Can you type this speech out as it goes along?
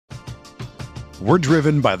We're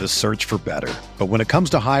driven by the search for better. But when it comes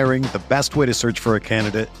to hiring, the best way to search for a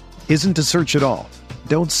candidate isn't to search at all.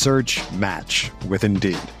 Don't search, match with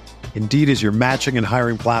Indeed. Indeed is your matching and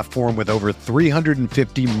hiring platform with over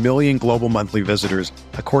 350 million global monthly visitors,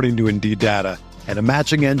 according to Indeed data, and a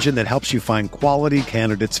matching engine that helps you find quality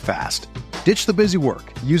candidates fast. Ditch the busy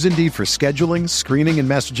work. Use Indeed for scheduling, screening, and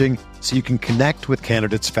messaging so you can connect with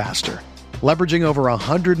candidates faster. Leveraging over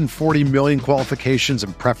 140 million qualifications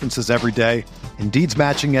and preferences every day, Indeed's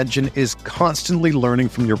matching engine is constantly learning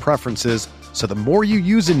from your preferences, so the more you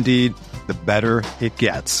use Indeed, the better it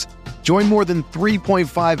gets. Join more than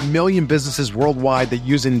 3.5 million businesses worldwide that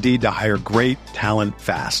use Indeed to hire great talent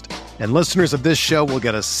fast. And listeners of this show will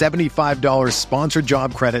get a $75 sponsored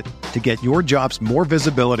job credit to get your jobs more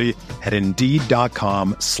visibility at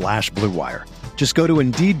Indeed.com/Blue Wire. Just go to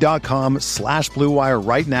Indeed.com/Blue Wire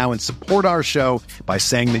right now and support our show by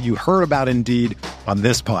saying that you heard about Indeed on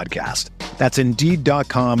this podcast. That's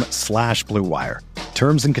Indeed.com/Blue Wire.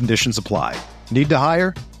 Terms and conditions apply. Need to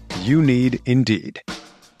hire? You need Indeed.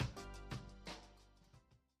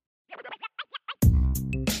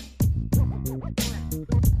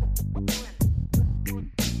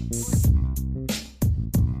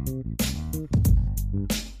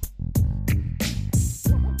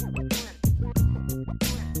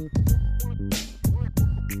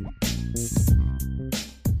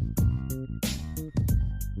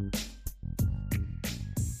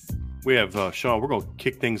 We have, Sean, we're going to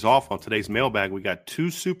kick things off on today's mailbag. We got 2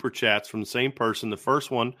 super chats from the same person. The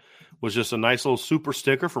first one was just a nice little super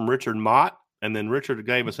sticker from Richard Mott, and then Richard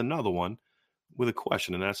gave us another one with a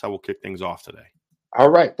question, and that's how we'll kick things off today. All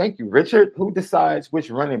right. Thank you, Richard. Who decides which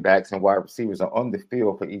running backs and wide receivers are on the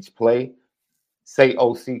field for each play? Say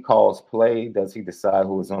OC calls play. Does he decide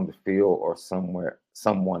who is on the field or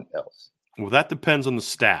someone else? Well, that depends on the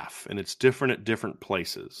staff, and it's different at different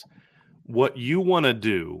places. What you want to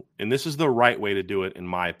do, and this is the right way to do it, in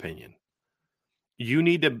my opinion, you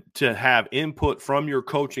need to have input from your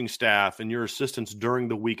coaching staff and your assistants during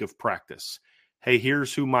the week of practice. Hey,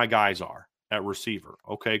 here's who my guys are at receiver.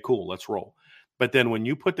 Okay, cool, let's roll. But then when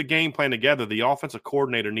you put the game plan together, the offensive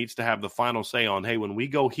coordinator needs to have the final say on, hey, when we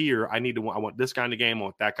go here, I want this kind of game, I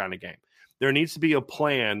want that kind of game. There needs to be a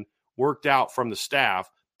plan worked out from the staff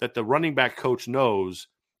that the running back coach knows,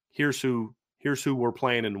 here's who we're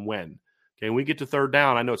playing and when. Okay, when we get to third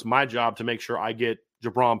down, I know it's my job to make sure I get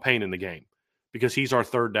Jabron Payne in the game because he's our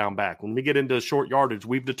third down back. When we get into short yardage,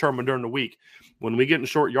 we've determined during the week, when we get in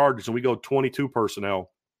short yardage and we go 22 personnel,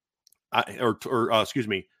 12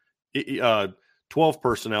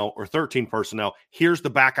 personnel or 13 personnel, here's the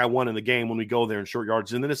back I want in the game when we go there in short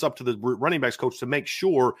yardage. And then it's up to the running backs coach to make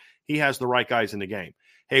sure he has the right guys in the game.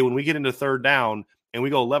 Hey, when we get into third down and we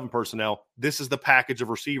go 11 personnel, this is the package of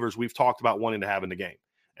receivers we've talked about wanting to have in the game.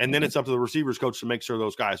 And then it's up to the receivers coach to make sure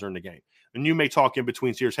those guys are in the game. And you may talk in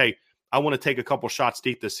between series, hey, I want to take a couple shots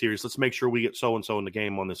deep this series. Let's make sure we get so-and-so in the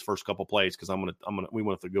game on this first couple plays because we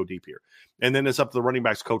want to go deep here. And then it's up to the running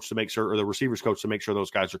backs coach to make sure, or the receivers coach to make sure those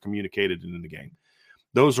guys are communicated in the game.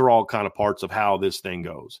 Those are all kind of parts of how this thing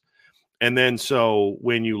goes. And then so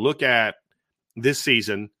when you look at this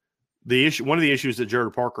season, one of the issues that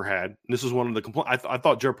Jared Parker had, and this is one of the complaints. I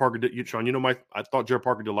thought Jared Parker did, Sean, I thought Jared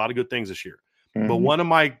Parker did a lot of good things this year. Mm-hmm. But one of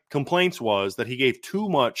my complaints was that he gave too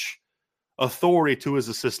much authority to his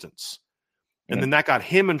assistants. And then that got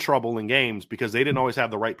him in trouble in games because they didn't always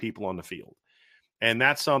have the right people on the field. And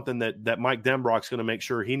that's something that Mike Denbrock's going to make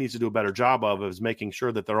sure he needs to do a better job of, is making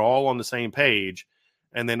sure that they're all on the same page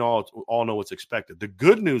and then all know what's expected. The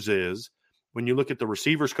good news is when you look at the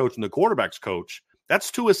receivers coach and the quarterbacks coach, that's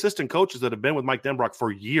 2 assistant coaches that have been with Mike Denbrock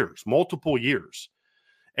for years, multiple years.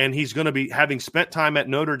 And he's going to be, having spent time at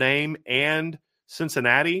Notre Dame and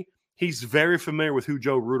Cincinnati, he's very familiar with who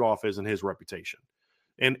Joe Rudolph is and his reputation.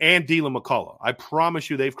 And Dylan McCullough. I promise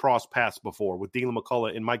you they've crossed paths before with Dylan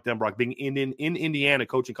McCullough and Mike Denbrock being in Indiana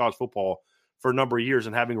coaching college football for a number of years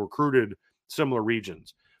and having recruited similar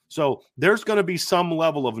regions. So there's going to be some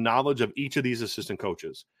level of knowledge of each of these assistant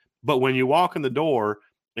coaches. But when you walk in the door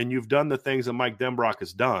and you've done the things that Mike Denbrock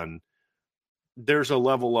has done, there's a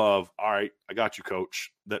level of, all right, I got you, coach,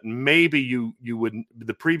 that maybe you would,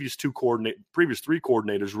 the previous 3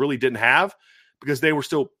 coordinators really didn't have, because they were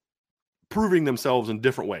still proving themselves in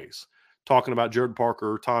different ways. Talking about Jared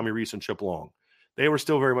Parker, Tommy Reese, and Chip Long. They were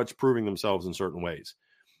still very much proving themselves in certain ways.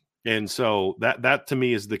 And so that to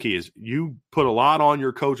me is the key, is you put a lot on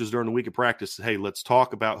your coaches during the week of practice. Hey, let's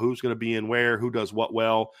talk about who's going to be in where, who does what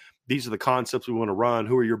well. These are the concepts we want to run.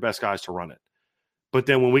 Who are your best guys to run it? But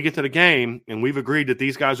then when we get to the game and we've agreed that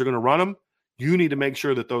these guys are going to run them, you need to make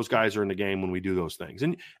sure that those guys are in the game when we do those things.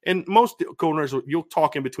 And most coordinators, you'll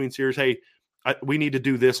talk in between series, hey, we need to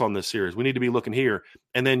do this on this series. We need to be looking here.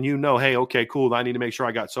 And then, hey, okay, cool. I need to make sure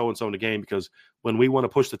I got so-and-so in the game, because when we want to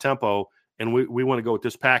push the tempo and we want to go with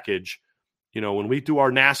this package, when we do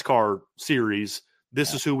our NASCAR series,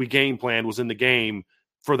 this is who we game planned was in the game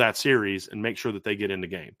for that series, and make sure that they get in the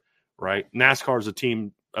game, right? NASCAR is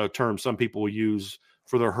a term some people will use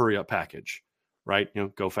for their hurry-up package, right?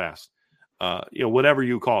 Go fast. Whatever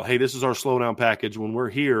you call it. Hey, this is our slowdown package. When we're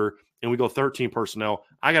here and we go 13 personnel,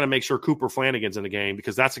 I got to make sure Cooper Flanagan's in the game,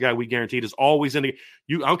 because that's the guy we guaranteed is always in the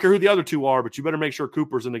game. I don't care who the other two are, but you better make sure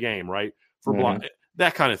Cooper's in the game, right? For block,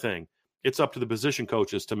 that kind of thing. It's up to the position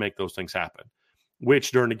coaches to make those things happen,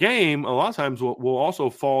 which during the game, a lot of times will also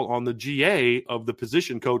fall on the GA of the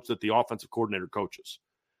position coach that the offensive coordinator coaches.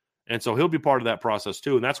 And so he'll be part of that process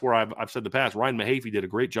too. And that's where I've said in the past, Ryan Mahaffey did a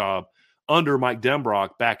great job under Mike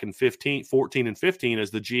Denbrock back in 14 and 15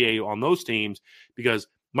 as the GA on those teams, because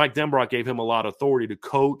Mike Denbrock gave him a lot of authority to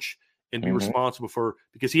coach and be responsible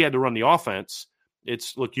because he had to run the offense.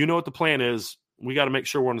 It's, look, what the plan is. We got to make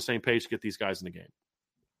sure we're on the same page to get these guys in the game.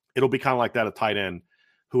 It'll be kind of like that at tight end,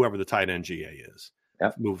 whoever the tight end GA is.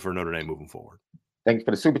 Yep. Moving for Notre Dame moving forward. Thank you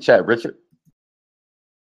for the super chat, Richard.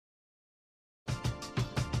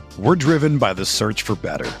 We're driven by the search for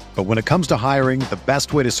better. But when it comes to hiring, the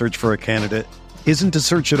best way to search for a candidate isn't to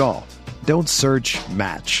search at all. Don't search,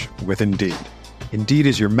 match with Indeed. Indeed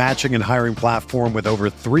is your matching and hiring platform with over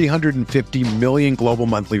 350 million global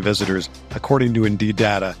monthly visitors, according to Indeed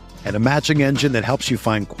data, and a matching engine that helps you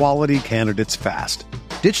find quality candidates fast.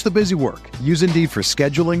 Ditch the busy work. Use Indeed for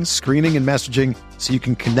scheduling, screening, and messaging so you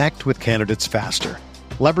can connect with candidates faster.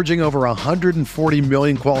 Leveraging over 140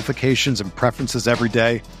 million qualifications and preferences every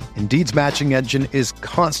day, Indeed's matching engine is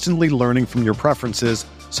constantly learning from your preferences,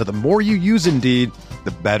 so the more you use Indeed,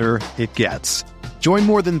 the better it gets. Join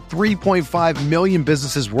more than 3.5 million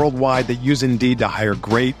businesses worldwide that use Indeed to hire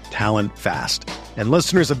great talent fast. And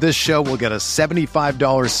listeners of this show will get a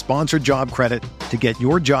 $75 sponsored job credit to get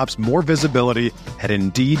your jobs more visibility at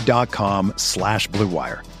Indeed.com/Blue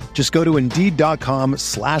Wire. Just go to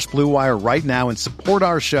Indeed.com/Blue Wire right now and support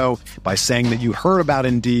our show by saying that you heard about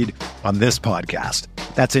Indeed on this podcast.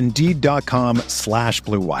 That's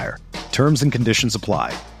Indeed.com/Blue Wire. Terms and conditions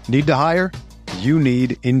apply. Need to hire? You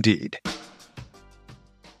need Indeed.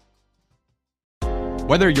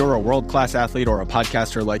 Whether you're a world-class athlete or a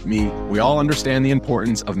podcaster like me, we all understand the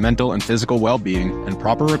importance of mental and physical well-being and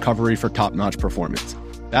proper recovery for top-notch performance.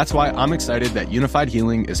 That's why I'm excited that Unified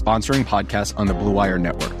Healing is sponsoring podcasts on the Blue Wire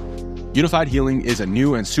Network. Unified Healing is a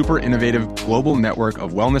new and super innovative global network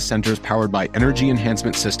of wellness centers powered by Energy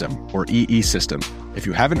Enhancement System, or EE System. If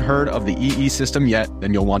you haven't heard of the EE System yet,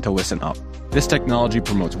 then you'll want to listen up. This technology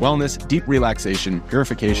promotes wellness, deep relaxation,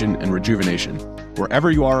 purification, and rejuvenation.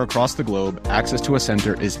 Wherever you are across the globe, access to a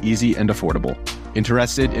center is easy and affordable.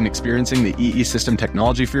 Interested in experiencing the EE System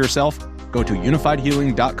technology for yourself? Go to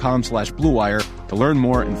unifiedhealing.com/Blue Wire to learn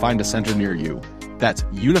more and find a center near you. That's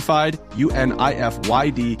unified,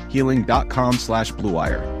 UNIFYD, healing.com/Blue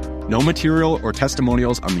Wire. No material or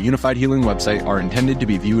testimonials on the Unified Healing website are intended to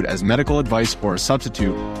be viewed as medical advice or a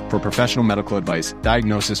substitute for professional medical advice,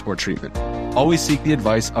 diagnosis, or treatment. Always seek the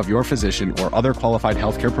advice of your physician or other qualified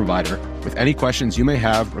healthcare provider with any questions you may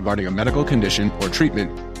have regarding a medical condition or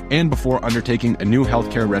treatment and before undertaking a new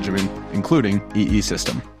healthcare regimen, including EE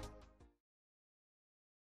System.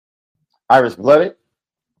 Irish blooded.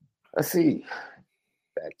 Let's see.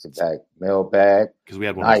 Back to back mailbag. Because we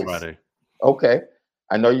had one on Friday. Okay.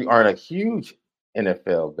 I know you aren't a huge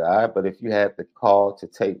NFL guy, but if you had the call to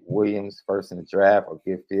take Williams first in the draft or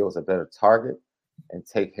give Fields a better target and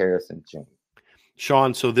take Harrison Jr.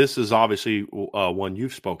 Sean, so this is obviously one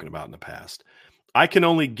you've spoken about in the past. I can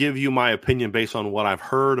only give you my opinion based on what I've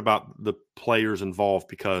heard about the players involved,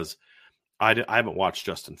 because I haven't watched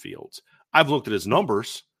Justin Fields. I've looked at his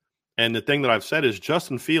numbers, and the thing that I've said is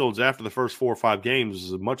Justin Fields, after the first 4 or 5 games,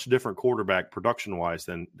 is a much different quarterback production-wise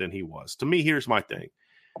than he was. To me, here's my thing.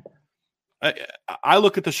 I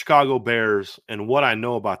look at the Chicago Bears and what I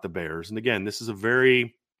know about the Bears, and again, this is a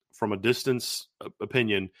very from a distance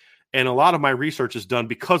opinion, and a lot of my research is done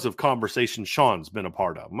because of conversations Sean's been a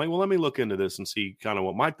part of. I'm like, well, let me look into this and see kind of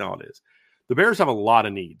what my thought is. The Bears have a lot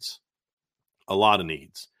of needs,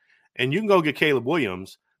 and you can go get Caleb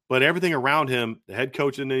Williams, but everything around him, the head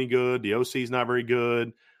coach isn't any good, the OC is not very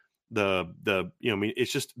good,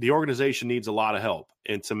 it's just the organization needs a lot of help,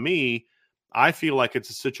 and to me, I feel like it's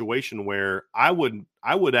a situation where I would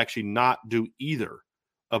actually not do either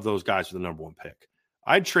of those guys for the number 1 pick.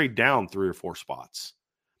 I'd trade down 3 or 4 spots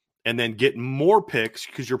and then get more picks,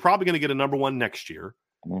 because you're probably going to get a number 1 next year.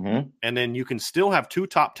 Mm-hmm. And then you can still have 2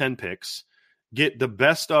 top 10 picks. get the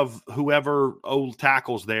best of whoever old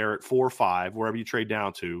tackles there at 4 or 5, wherever you trade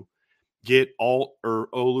down to, get Alt or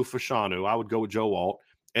Olu Fashanu. I would go with Joe Alt.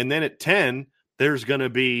 And then at 10, there's going to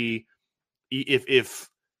be, if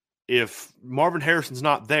Marvin Harrison's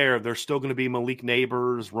not there, there's still going to be Malik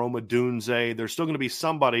Neighbors, Roma Dunze. There's still going to be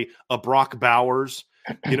somebody, a Brock Bowers,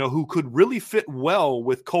 who could really fit well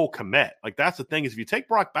with Cole Kmet. Like, that's the thing, is if you take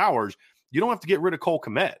Brock Bowers, you don't have to get rid of Cole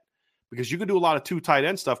Kmet, because you can do a lot of 2 tight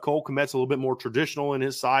end stuff. Cole Kmet's a little bit more traditional in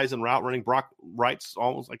his size and route running. Brock Wright's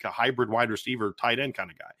almost like a hybrid wide receiver, tight end kind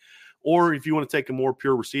of guy. Or if you want to take a more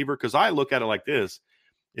pure receiver, because I look at it like this: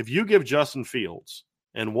 if you give Justin Fields,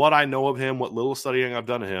 and what I know of him, what little studying I've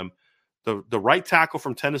done of him, the right tackle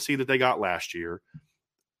from Tennessee that they got last year,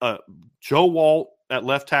 Joe Walt at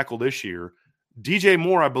left tackle this year, DJ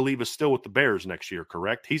Moore, I believe, is still with the Bears next year,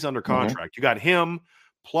 correct? He's under contract. You got him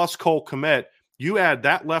plus Cole Kmet. You add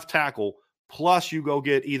that left tackle, plus you go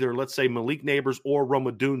get either, let's say, Malik Neighbors or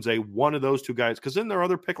Roma Dunze, one of those 2 guys, because then their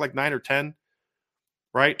other pick like 9 or 10,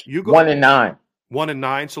 right? You go 1 and 9. 1 and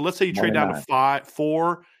 9. So let's say you trade down to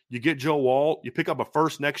 4, you get Joe Walt, you pick up a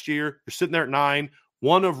first next year, you're sitting there at 9.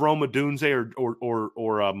 One of Roma Dunze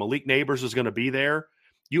or Malik Neighbors is going to be there.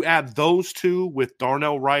 You add those 2 with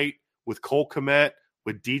Darnell Wright, with Cole Kmet,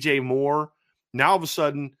 with DJ Moore. Now all of a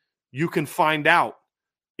sudden you can find out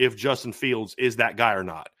if Justin Fields is that guy or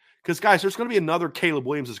not. Because, guys, there's going to be another Caleb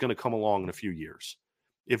Williams that's going to come along in a few years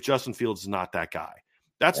if Justin Fields is not that guy.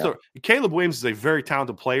 Caleb Williams is a very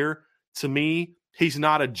talented player. To me, he's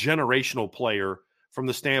not a generational player from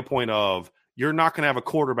the standpoint of, you're not going to have a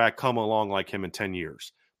quarterback come along like him in 10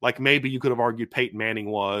 years. Like maybe you could have argued Peyton Manning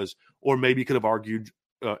was, or maybe you could have argued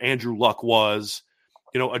Andrew Luck was,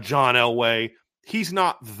 a John Elway. He's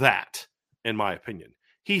not that, in my opinion.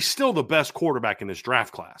 He's still the best quarterback in this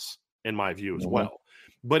draft class, in my view, as well.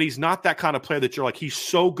 But he's not that kind of player that you're like, he's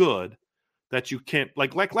so good that you can't,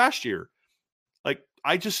 like last year. Like,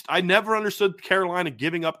 I never understood Carolina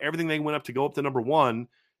giving up everything they went up to go up to number 1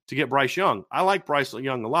 to get Bryce Young. I like Bryce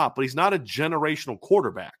Young a lot, but he's not a generational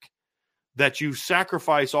quarterback that you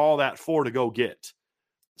sacrifice all that for to go get,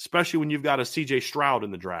 especially when you've got a CJ Stroud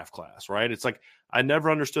in the draft class, right? It's like, I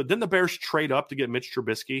never understood. Didn't the Bears trade up to get Mitch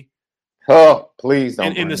Trubisky? Oh, please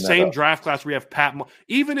don't. In the same draft class, we have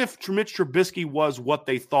even if Mitch Trubisky was what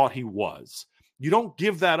they thought he was, you don't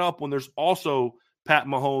give that up when there's also Pat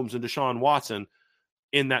Mahomes and Deshaun Watson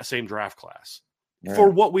in that same draft class.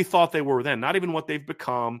 For what we thought they were then, not even what they've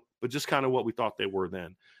become, but just kind of what we thought they were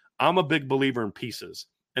then. I'm a big believer in pieces.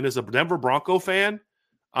 And as a Denver Bronco fan,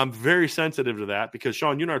 I'm very sensitive to that because,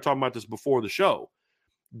 Sean, you and I were talking about this before the show.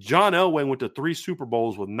 John Elway went to 3 Super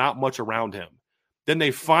Bowls with not much around him. Then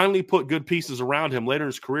they finally put good pieces around him later in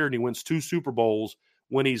his career, and he wins 2 Super Bowls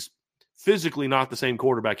when he's physically not the same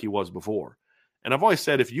quarterback he was before. And I've always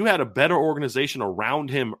said, if you had a better organization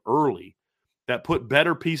around him early, that put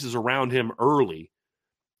better pieces around him early,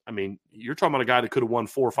 I mean, you're talking about a guy that could have won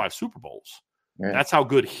 4 or 5 Super Bowls. Yeah. That's how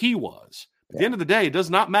good he was. At the end of the day, it does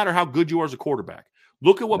not matter how good you are as a quarterback.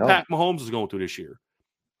 Look at what Pat Mahomes is going through this year.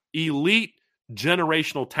 Elite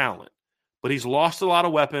generational talent. But he's lost a lot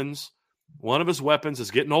of weapons. One of his weapons is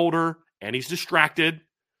getting older, and he's distracted,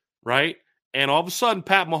 right? And all of a sudden,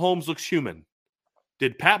 Pat Mahomes looks human.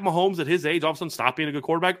 Did Pat Mahomes at his age all of a sudden stop being a good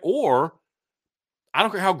quarterback? Or, I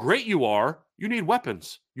don't care how great you are, you need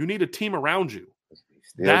weapons. You need a team around you.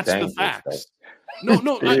 That's the facts.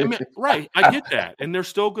 No, I mean, right. I get that. And they're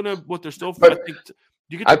still going to,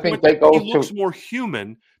 I think he looks more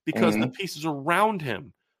human because the pieces around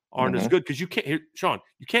him aren't as good. Because you can't, Sean,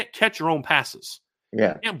 you can't catch your own passes.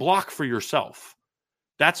 Yeah. You can't block for yourself.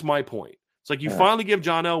 That's my point. It's like you finally give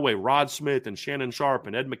John Elway, Rod Smith, and Shannon Sharp,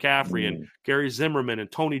 and Ed McCaffrey, and Gary Zimmerman,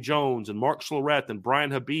 and Tony Jones, and Mark Schlereth, and Brian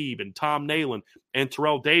Habib, and Tom Nalen, and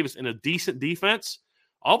Terrell Davis in a decent defense.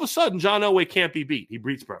 All of a sudden, John Elway can't be beat. He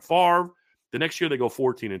beats Brett Favre. The next year, they go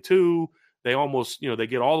 14-2. They almost, they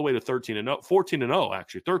get all the way to 13-0, 14-0,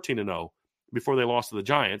 actually, 13-0 before they lost to the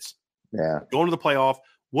Giants. Yeah. Going to the playoff,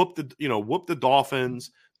 whoop the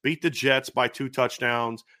Dolphins, beat the Jets by 2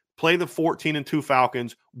 touchdowns, play the 14-2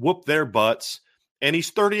 Falcons, whoop their butts, and he's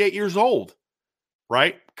 38 years old,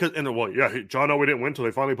 right? John Elway didn't win until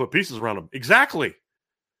they finally put pieces around him. Exactly,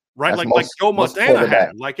 right? That's like Joe Montana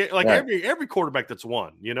had, every quarterback that's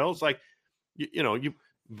won. It's like,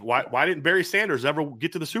 why didn't Barry Sanders ever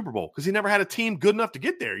get to the Super Bowl? Because he never had a team good enough to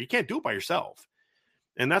get there. You can't do it by yourself.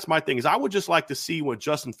 And that's my thing is I would just like to see what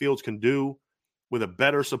Justin Fields can do with a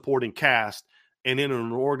better supporting cast and in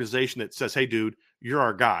an organization that says, hey, dude, you're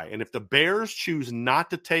our guy. And if the Bears choose not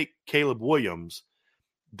to take Caleb Williams,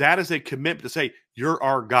 that is a commitment to say, you're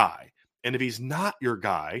our guy. And if he's not your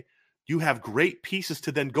guy, you have great pieces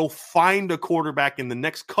to then go find a quarterback in the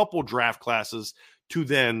next couple draft classes to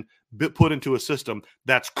then put into a system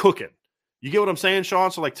that's cooking. You get what I'm saying,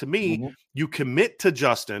 Sean? So, like, to me, you commit to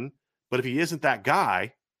Justin, but if he isn't that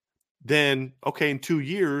guy, then, okay, in 2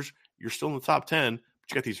 years, you're still in the top 10, but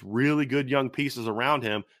you got these really good young pieces around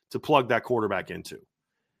him to plug that quarterback into.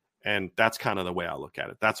 And that's kind of the way I look at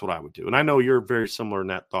it. That's what I would do. And I know you're very similar in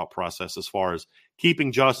that thought process as far as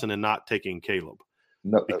keeping Justin and not taking Caleb.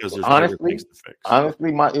 No, because there's honestly, other things to fix.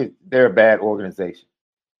 Honestly, they're a bad organization.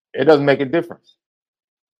 It doesn't make a difference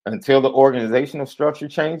until the organizational structure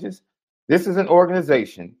changes. This is an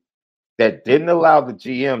organization that didn't allow the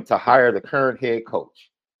GM to hire the current head coach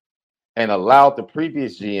and allowed the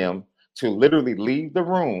previous GM to literally leave the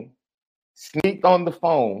room, sneak on the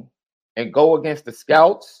phone, and go against the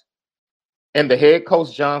scouts and the head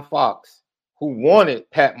coach, John Fox, who wanted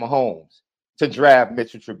Pat Mahomes to draft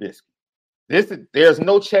Mitchell Trubisky. There's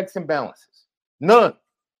no checks and balances, none.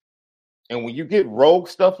 And when you get rogue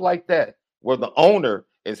stuff like that, where the owner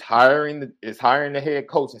is hiring the head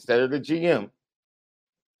coach instead of the GM,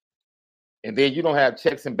 and then you don't have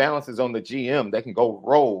checks and balances on the GM that can go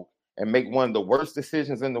rogue and make one of the worst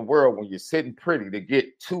decisions in the world when you're sitting pretty to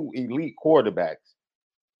get 2 elite quarterbacks,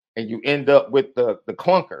 and you end up with the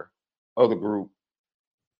clunker of the group.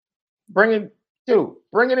 Bringing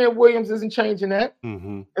in Williams isn't changing that.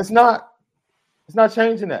 It's not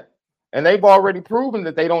changing that. And they've already proven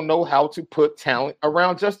that they don't know how to put talent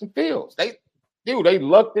around Justin Fields. They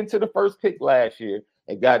lucked into the first pick last year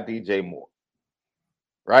and got DJ Moore,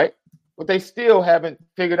 right? But they still haven't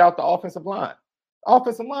figured out the offensive line. The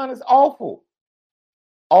offensive line is awful.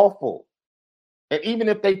 Awful. And even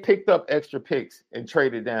if they picked up extra picks and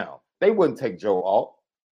traded down, they wouldn't take Joe Alt.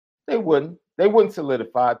 They wouldn't. They wouldn't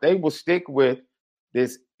solidify. They will stick with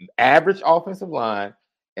this average offensive line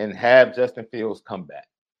and have Justin Fields come back.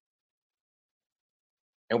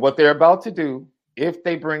 And what they're about to do, if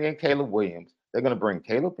they bring in Caleb Williams, they're going to bring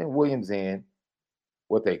Caleb and Williams in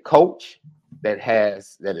with a coach that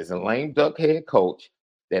is a lame duck head coach,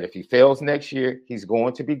 that if he fails next year, he's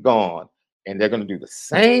going to be gone. And they're going to do the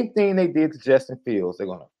same thing they did to Justin Fields. They're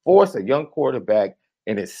going to force a young quarterback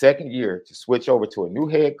in his second year to switch over to a new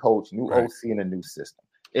head coach, new OC, and a new system.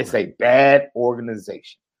 It's a bad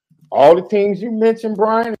organization. All the teams you mentioned,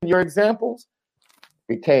 Brian, in your examples,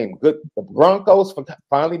 became good. The Broncos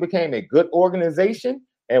finally became a good organization.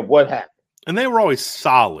 And what happened? And they were always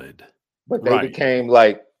solid. But they became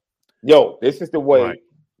like, yo, this is the way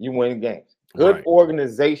you win games. Good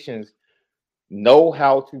organizations know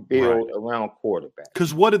how to build around quarterbacks.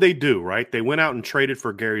 Because what did they do, right? They went out and traded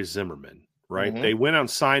for Gary Zimmerman, right? They went out and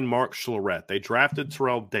signed Mark Schlereth. They drafted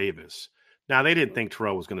Terrell Davis. Now, they didn't think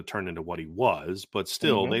Terrell was going to turn into what he was, but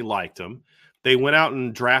still, they liked him. They went out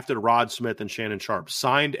and drafted Rod Smith and Shannon Sharp,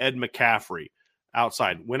 signed Ed McCaffrey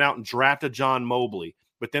outside, went out and drafted John Mobley,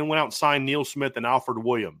 but then went out and signed Neil Smith and Alfred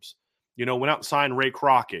Williams. Went out and signed Ray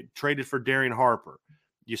Crockett, traded for Darian Harper.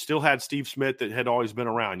 You still had Steve Smith that had always been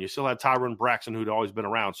around. You still had Tyrone Braxton who'd always been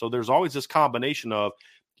around. So there's always this combination of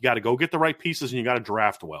you got to go get the right pieces and you got to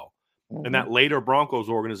draft well. And that later Broncos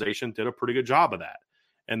organization did a pretty good job of that.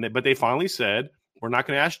 But they finally said, we're not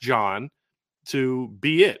going to ask John to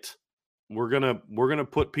be it. We're gonna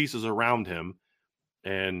put pieces around him,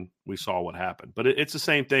 and we saw what happened. But it's the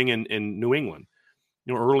same thing in New England.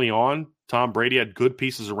 Early on, Tom Brady had good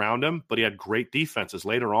pieces around him, but he had great defenses.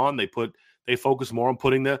 Later on, they focused more on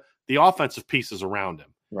putting the offensive pieces around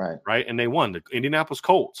him. Right. And they won. The Indianapolis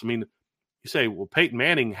Colts. I mean, you say, well, Peyton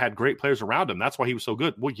Manning had great players around him. That's why he was so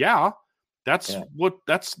good. Well,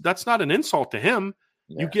 that's not an insult to him.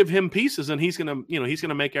 Yeah. You give him pieces, and he's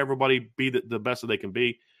gonna make everybody be the best that they can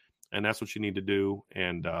be. And that's what you need to do.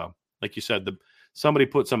 And like you said, somebody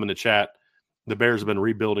put some in the chat. The Bears have been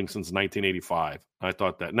rebuilding since 1985.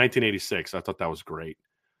 1986. I thought that was great.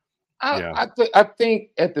 I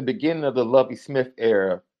think at the beginning of the Lovie Smith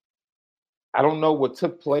era, I don't know what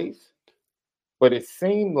took place, but it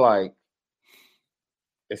seemed like,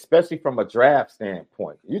 especially from a draft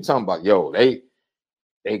standpoint, you're talking about,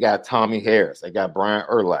 they got Tommy Harris, they got Brian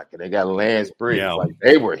Urlacher, they got Lance Briggs. Yeah. Like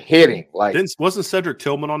they were hitting. Like wasn't Cedric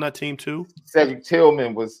Tillman on that team too? Cedric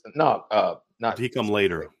Tillman was not. Did he come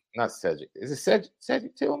later? Not Cedric. Is it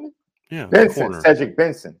Cedric Tillman? Yeah, Benson, Cedric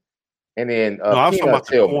Benson, and then I was talking about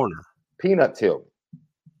the corner. Peanut Tillman.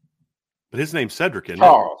 But his name's Cedric, isn't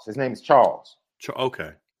Charles. His name is Charles.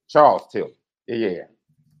 Okay. Charles Tillman. Yeah.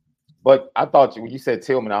 But I thought when you said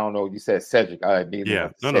Tillman, I don't know. You said Cedric. No, you're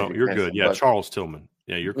Benson, good. Yeah, Charles Tillman.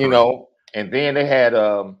 Yeah, you're correct. And then they had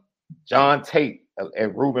John Tate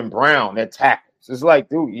and Reuben Brown at tackles. It's like,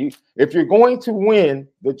 dude, if you're going to win,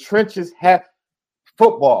 the trenches have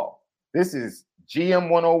football. This is GM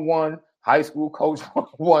 101, high school coach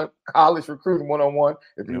 101, college recruiting 101.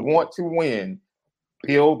 If you want to win,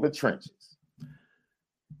 build the trenches.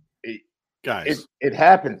 Guys, it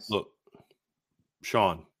happens. Look,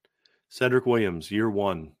 Sean, Cedric Williams, year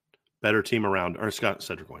one, better team around, or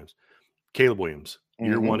Cedric Williams, Caleb Williams,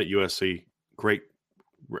 year one at USC, great,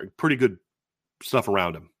 pretty good stuff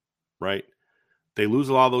around him, right? They lose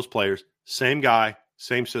a lot of those players. Same guy,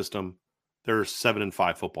 same system. They're a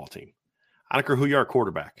 7-5 football team. I don't care who you are,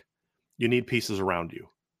 quarterback. You need pieces around you.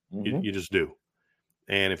 You just do.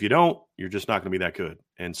 And if you don't, you're just not going to be that good.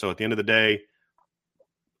 And so at the end of the day,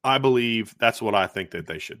 I believe that's what I think that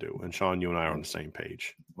they should do. And Sean, you and I are on the same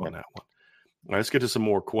page on that one. All right, let's get to some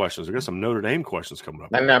more questions. We got some Notre Dame questions coming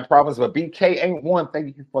up. 99 problems, but BK ain't one.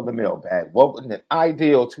 Thank you for the mailbag. What would an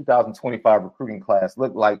ideal 2025 recruiting class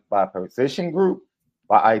look like by position group?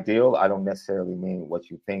 By ideal, I don't necessarily mean what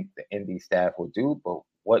you think the ND staff would do, but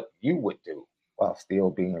what you would do while still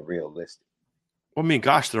being realistic. Well, I mean,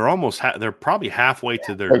 gosh, they're almost they're probably halfway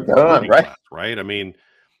to their done, right? Class, right? I mean,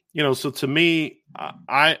 so to me,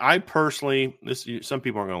 I personally, some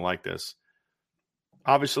people aren't going to like this.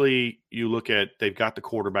 Obviously, you look at they've got the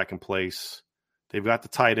quarterback in place, they've got the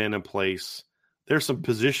tight end in place. There's some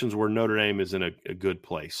positions where Notre Dame is in a good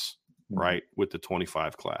place, right, with the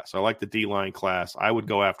 25 class. I like the D-line class. I would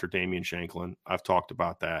go after Damian Shanklin. I've talked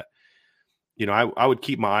about that. I would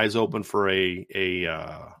keep my eyes open for a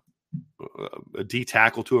D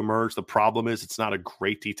tackle to emerge. The problem is it's not a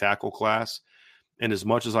great D tackle class. And as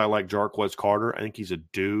much as I like Jarquez Carter, I think he's a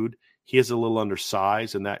dude. He is a little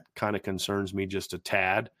undersized, and that kind of concerns me just a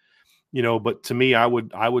tad. But to me, I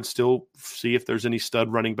would still see if there's any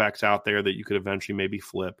stud running backs out there that you could eventually maybe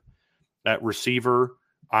flip. At receiver,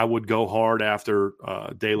 I would go hard after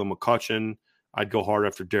Dalen McCutcheon. I'd go hard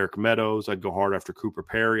after Derek Meadows. I'd go hard after Cooper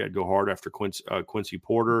Perry. I'd go hard after Quincy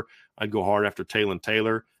Porter. I'd go hard after Taylon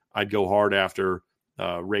Taylor. I'd go hard after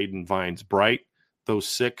Raiden Vines Bright. Those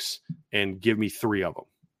 6, and give me 3 of them.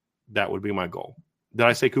 That would be my goal. Did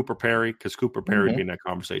I say Cooper Perry? Because Cooper Perry would be in that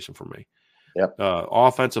conversation for me. Yep.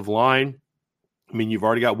 Offensive line, I mean, you've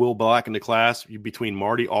already got Will Black in the class. Between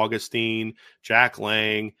Marty Augustine, Jack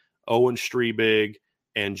Lang, Owen Strebig,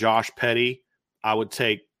 and Josh Petty, I would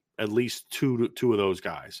take at least two of those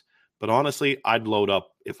guys. But honestly, I'd load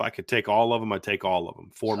up. If I could take all of them, I'd take all of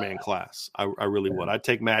them. 4-man class. I really would. I'd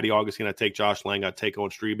take Matty Augustine. I'd take Josh Lang. I'd take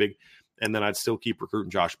Owen Strebig. And then I'd still keep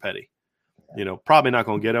recruiting Josh Petty. Probably not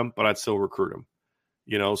going to get him, but I'd still recruit him.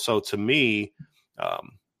 So to me,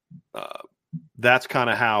 that's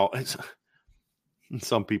kind of how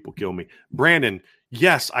some people kill me. Brandon,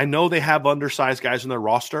 yes, I know they have undersized guys in their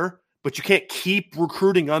roster, but you can't keep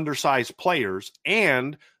recruiting undersized players.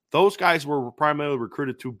 And those guys were primarily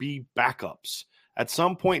recruited to be backups. At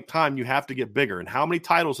some point in time, you have to get bigger. And how many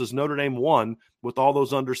titles has Notre Dame won with all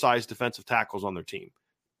those undersized defensive tackles on their team?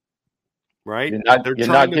 Right? You're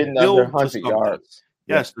not getting under 100 yards.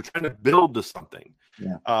 Yes, they're trying to build to something.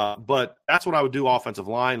 Yeah. But that's what I would do. Offensive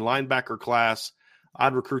line, linebacker class.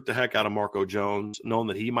 I'd recruit the heck out of Marco Jones, knowing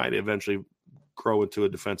that he might eventually grow into a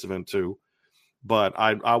defensive end too. But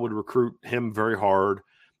I would recruit him very hard.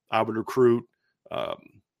 I would recruit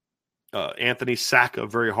Anthony Saka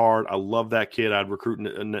very hard. I love that kid. I'd recruit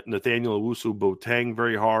Nathaniel Owusu-Boateng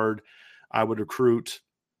very hard. I would recruit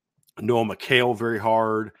Noah McHale very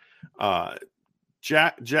hard.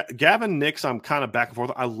 Gavin Nix, I'm kind of back and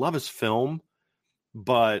forth. I love his film,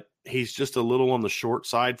 but he's just a little on the short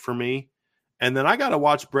side for me. And then I got to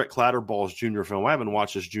watch Brett Clatterball's junior film. I haven't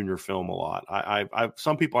watched his junior film a lot. I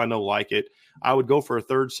some people I know like it. I would go for a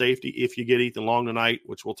third safety if you get Ethan Long tonight,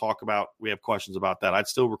 which we'll talk about. We have questions about that. I'd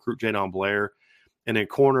still recruit Jadon Blair. And then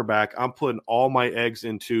cornerback, I'm putting all my eggs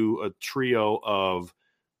into a trio of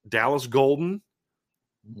Dallas Golden,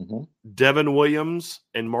 Devin Williams,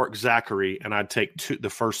 and Mark Zachary, and I'd take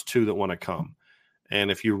the first 2 that want to come.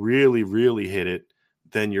 And if you really, really hit it,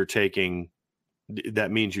 then you're taking –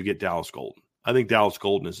 that means you get Dallas Golden. I think Dallas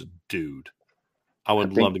Golden is a dude. I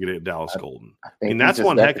would love to get Dallas Golden. And that's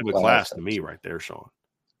one heck of a class to me right there, Sean.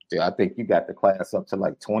 Yeah, I think you got the class up to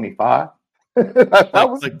like 25.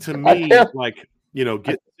 To me,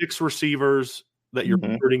 get 6 receivers that you're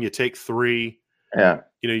recruiting. You take 3. Yeah.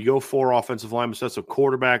 You go 4 offensive linemen. So that's a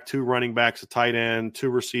quarterback, 2 running backs, a tight end,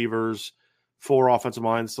 2 receivers, 4 offensive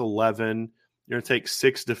lines. That's 11. You're going to take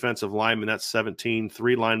 6 defensive linemen. That's 17.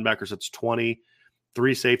 3 linebackers. That's 20.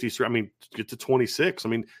 3 safeties. Get to 26.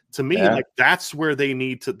 To me, that's where they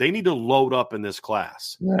need to load up in this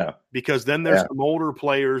class. Yeah. Because then there's some older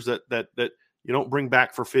players that you don't bring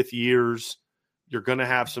back for 5th years. You're going to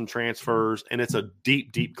have some transfers, and it's a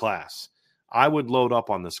deep, deep class. I would load up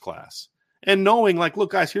on this class. And knowing, like,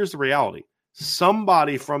 look, guys, here's the reality.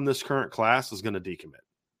 Somebody from this current class is going to decommit.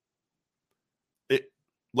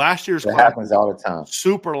 Last year's It class happens all the time.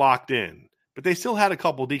 super locked in, but they still had a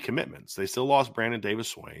couple decommitments. They still lost Brandon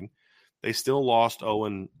Davis-Swain. They still lost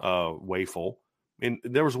Owen Wafel. And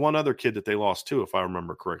there was one other kid that they lost too, if I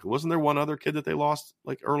remember correctly. Wasn't there one other kid that they lost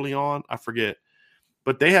like early on? I forget.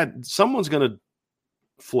 But they had someone's going to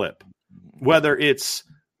flip, whether it's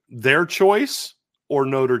their choice or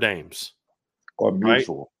Notre Dame's. Or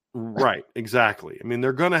mutual. Right, exactly. I mean,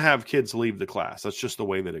 they're going to have kids leave the class. That's just the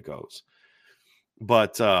way that it goes.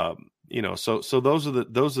 But so those are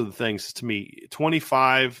the things to me.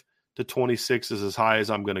 25 to 26 is as high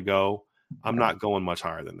as I'm going to go. I'm not going much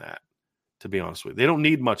higher than that, to be honest with you. They don't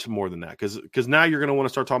need much more than that because now you're going to want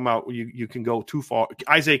to start talking about you can go too far.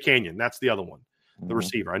 Isaiah Canyon, that's the other one, the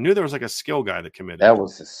receiver. I knew there was like a skill guy that committed. That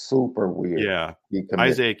was super weird. Yeah,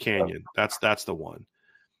 Isaiah Canyon. That's the one.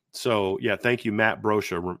 So, yeah, thank you, Matt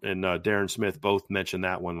Brosha and Darren Smith both mentioned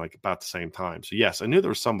that one like about the same time. So, yes, I knew there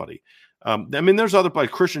was somebody. I mean, there's other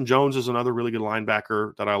like Christian Jones is another really good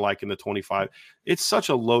linebacker that I like in the 25. It's such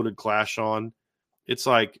a loaded class, Sean. It's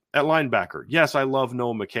like at linebacker, yes, I love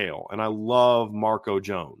Noah McHale and I love Marco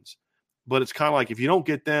Jones. But it's kind of like if you don't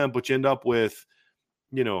get them, but you end up with,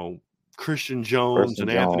 Christian Jones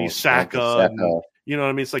and Anthony Sacca. You know what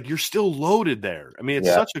I mean? It's like you're still loaded there. I mean,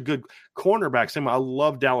 it's such a good cornerback. Same, I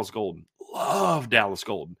love Dallas Golden.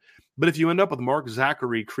 But if you end up with Mark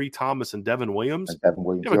Zachary, Cree Thomas, and Devin Williams,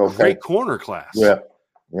 you have a great corner class. Yeah.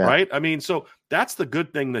 Right? I mean, so that's the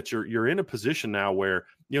good thing that you're in a position now where,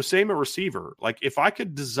 same at receiver. Like if I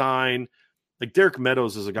could design, like Derek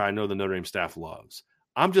Meadows is a guy I know the Notre Dame staff loves.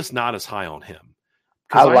 I'm just not as high on him.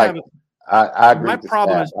 I agree. My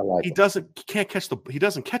problem is he doesn't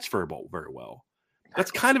catch very well. That's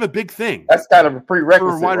kind of a big thing. That's kind of a prerequisite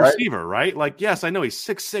for a wide receiver, right? Like, yes, I know he's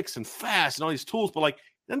 6'6" and fast and all these tools, but like,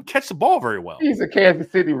 he doesn't catch the ball very well. He's a Kansas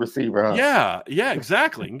City receiver, huh? Yeah,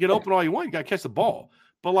 exactly. You can get open all you want. You got to catch the ball.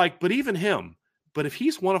 But even him. But if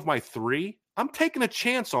he's one of my three, I'm taking a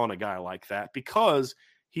chance on a guy like that because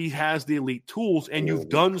he has the elite tools, and you've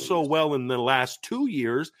done so well in the last 2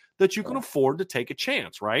 years that you can afford to take a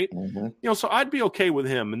chance, right? Mm-hmm. So I'd be okay with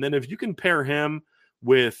him. And then if you can pair him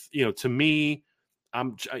with, to me,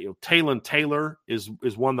 Taylon Taylor is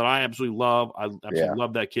one that I absolutely love. I absolutely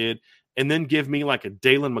love that kid. And then give me like a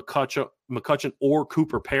Dalen McCutcheon or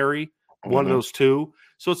Cooper Perry, one of those two.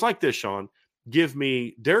 So it's like this, Sean. Give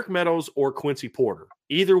me Derek Meadows or Quincy Porter.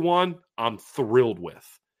 Either one, I'm thrilled with.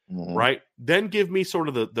 Right? Then give me sort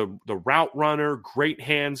of the route runner, great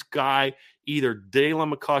hands guy, either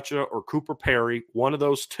Dalen McCutcheon or Cooper Perry, one of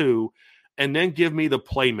those two. And then give me the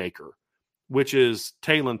playmaker, which is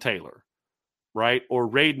Taylon Taylor. Right? Or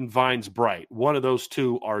Raiden Vines Bright. One of those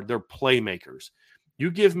two they're playmakers.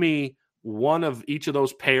 You give me one of each of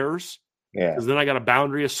those pairs, because then I got a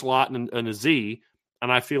boundary, a slot, and a Z,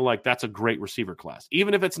 and I feel like that's a great receiver class.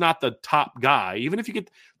 Even if it's not the top guy, even if you get,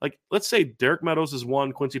 like, let's say Derek Meadows is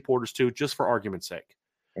one, Quincy Porter's two, just for argument's sake.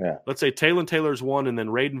 Yeah. Let's say Taylon Taylor's one, and then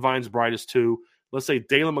Raiden Vines Bright is two. Let's say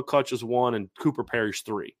Dalen McCutcheon is one, and Cooper Perry's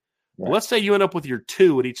three. Yeah. Let's say you end up with your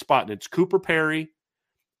two at each spot, and it's Cooper Perry,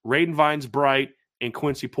 Raiden Vines Bright, and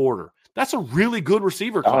Quincy Porter. That's a really good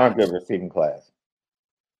receiver class. A good receiving class.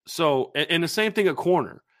 So, and the same thing at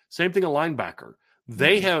corner, same thing at linebacker.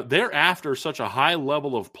 They're after such a high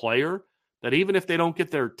level of player that even if they don't get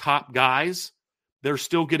their top guys, they're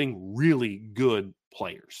still getting really good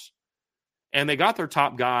players. And they got their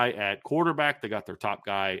top guy at quarterback. They got their top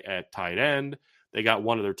guy at tight end. They got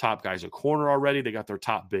one of their top guys at corner already. They got their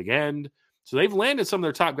top big end. So they've landed some of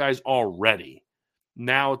their top guys already.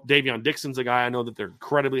 Now, Davion Dixon's a guy I know that they're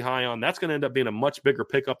incredibly high on. That's going to end up being a much bigger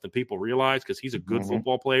pickup than people realize because he's a good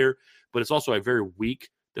football player, but it's also a very weak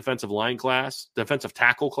defensive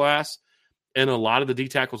tackle class. And a lot of the D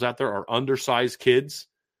tackles out there are undersized kids,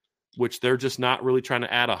 which they're just not really trying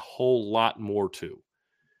to add a whole lot more to.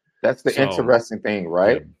 That's the interesting thing,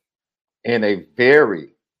 right? Yeah. In a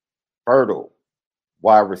very fertile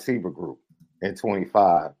wide receiver group in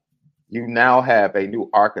 25, you now have a new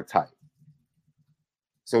archetype.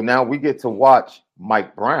 So now we get to watch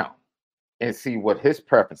Mike Brown and see what his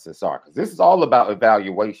preferences are. Because this is all about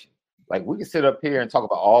evaluation. Like we can sit up here and talk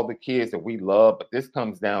about all the kids that we love, but this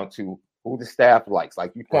comes down to who the staff likes.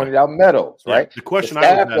 Like you pointed out Meadows, right? The question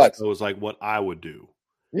I would ask was like what I would do.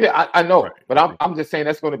 Yeah, I know. Right. But I'm just saying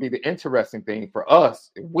that's going to be the interesting thing for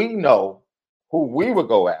us. We know who we would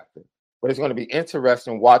go after. But it's going to be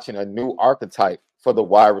interesting watching a new archetype for the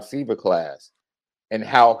wide receiver class and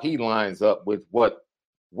how he lines up with what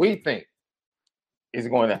we think is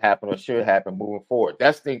going to happen or should happen moving forward.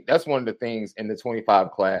 That's one of the things in the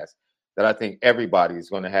 25 class that I think everybody is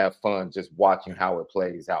going to have fun just watching how it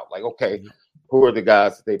plays out. Like, okay, who are the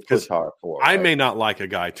guys that they push hard for? I right? may not like a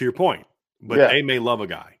guy, to your point, but they may love a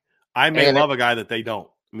guy. I may love a guy that they don't.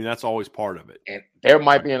 I mean, that's always part of it. And there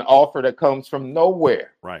might be an offer that comes from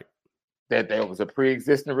nowhere. Right. That there was a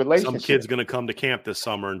pre-existing relationship. Some kid's going to come to camp this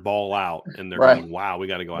summer and ball out, and they're Right. going, wow, we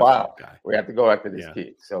got to go after that guy. We have to go after this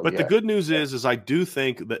kid. So, but the good news is I do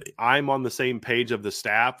think that I'm on the same page of the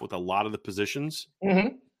staff with a lot of the positions.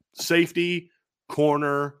 Mm-hmm. Safety,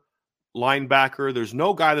 corner, linebacker. There's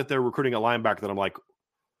no guy that they're recruiting a linebacker that I'm like,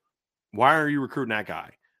 why are you recruiting that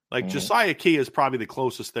guy? Like Josiah Key is probably the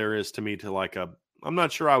closest there is to me to like I'm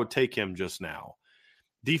not sure I would take him just now.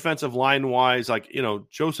 Defensive line wise, like, you know,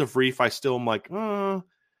 Joseph Reif, I still am like,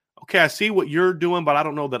 okay, I see what you're doing, but I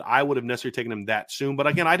don't know that I would have necessarily taken him that soon. But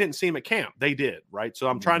again, I didn't see him at camp. They did, right? So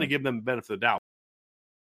I'm trying to give them the benefit of the doubt.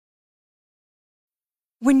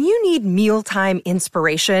 When you need mealtime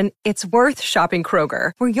inspiration, it's worth shopping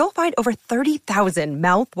Kroger, where you'll find over 30,000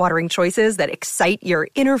 mouth-watering choices that excite your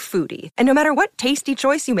inner foodie. And no matter what tasty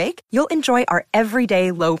choice you make, you'll enjoy our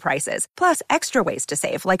everyday low prices, plus extra ways to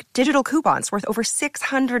save, like digital coupons worth over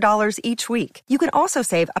 $600 each week. You can also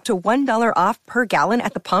save up to $1 off per gallon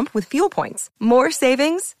at the pump with fuel points. More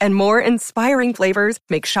savings and more inspiring flavors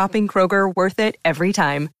make shopping Kroger worth it every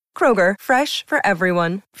time. Kroger, fresh for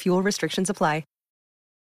everyone. Fuel restrictions apply.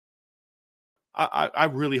 I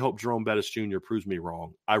really hope Jerome Bettis Jr. proves me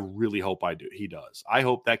wrong. I really hope he does. I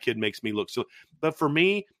hope that kid makes me look so. But for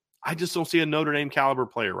me, I just don't see a Notre Dame caliber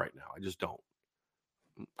player right now. I just don't.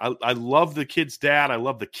 I love the kid's dad. I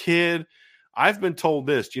love the kid. I've been told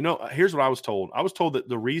this. You know, here's what I was told. I was told that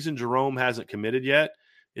the reason Jerome hasn't committed yet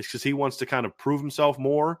is because he wants to kind of prove himself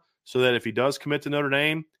more so that if he does commit to Notre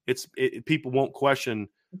Dame, people won't question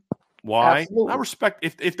why. Absolutely. I respect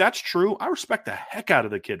if that's true. I respect the heck out of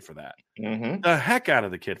the kid for that. Mm-hmm. The heck out of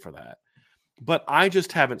the kid for that. But I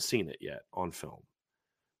just haven't seen it yet on film.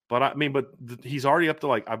 But I mean, he's already up to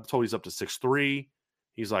like I'm told he's up to 6'3".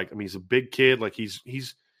 He's like, I mean, he's a big kid. Like he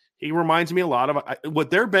he reminds me a lot of what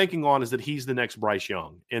they're banking on is that he's the next Bryce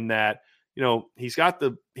Young in that, you know, he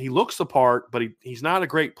looks the part, but he's not a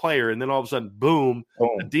great player. And then all of a sudden, boom,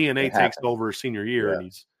 the DNA takes over his senior year and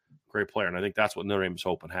he's a great player. And I think that's what Notre Dame is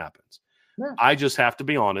hoping happens. Yeah. I just have to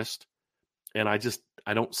be honest. And I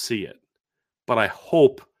don't see it, but I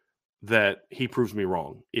hope that he proves me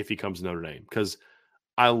wrong if he comes to Notre Dame. Cause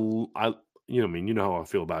you know how I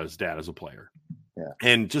feel about his dad as a player. Yeah.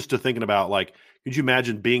 And just to thinking about like, could you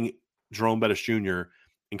imagine being Jerome Bettis Jr.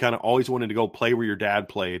 and kind of always wanting to go play where your dad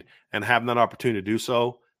played and having that opportunity to do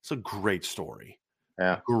so? It's a great story.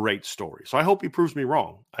 Yeah. Great story. So I hope he proves me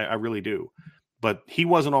wrong. I really do. But he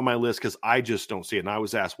wasn't on my list because I just don't see it. And I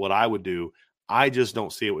was asked what I would do. I just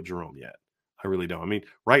don't see it with Jerome yet. I really don't. I mean,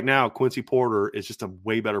 right now, Quincy Porter is just a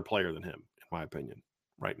way better player than him, in my opinion,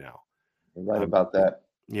 right now. You're right about that.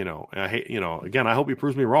 You know, and I hate, you know, again, I hope he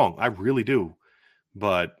proves me wrong. I really do.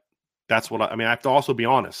 But that's what I mean, I have to also be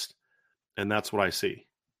honest. And that's what I see.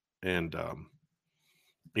 And,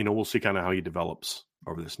 you know, we'll see kind of how he develops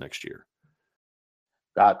over this next year.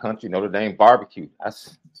 God Country, Notre Dame barbecue.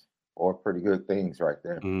 That's 4 pretty good things right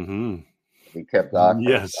there. Mm-hmm. We kept God.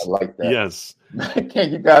 Yes. I like that. Yes.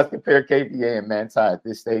 Can you guys compare KVA and Manti at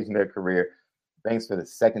this stage in their career? Thanks for the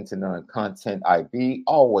second to none content, IB.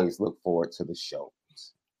 Always look forward to the show.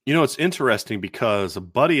 You know, it's interesting because a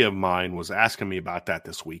buddy of mine was asking me about that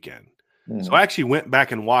this weekend. Mm-hmm. So I actually went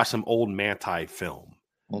back and watched some old Manti film.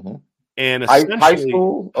 Mm-hmm. And high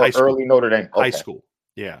school or early Notre Dame? Okay. High school,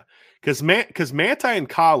 yeah. Because Manti in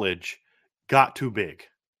college got too big,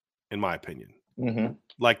 in my opinion. Mm-hmm.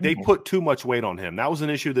 Like they put too much weight on him. That was an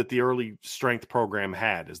issue that the early strength program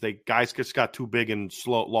had, is guys just got too big and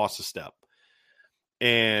lost a step.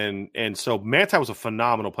 And so Manti was a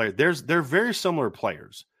phenomenal player. They're very similar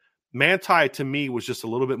players. Manti to me was just a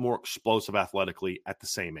little bit more explosive athletically at the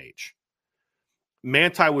same age.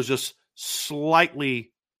 Manti was just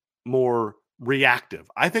slightly more reactive.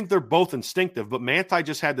 I think they're both instinctive, but Manti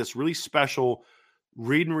just had this really special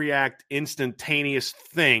read and react instantaneous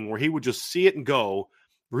thing where he would just see it and go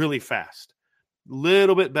really fast.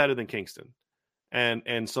 Little bit better than Kingston.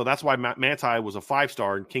 And so that's why Manti was a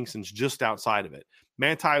 5-star and Kingston's just outside of it.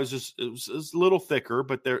 Manti was a little thicker,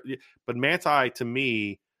 but Manti to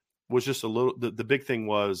me was just a little. The big thing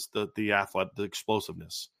was the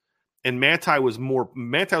explosiveness, and Manti was one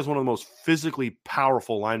of the most physically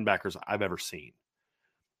powerful linebackers I've ever seen.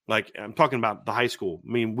 Like I'm talking about the high school.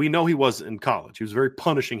 I mean, we know he was in college. He was a very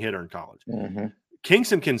punishing hitter in college. Mm-hmm.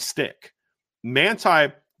 Kingston can stick.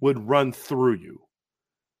 Manti would run through you.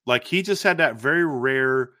 Like he just had that very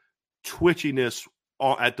rare twitchiness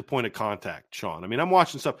at the point of contact, Sean. I mean, I'm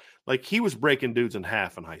watching stuff like he was breaking dudes in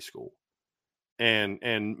half in high school. And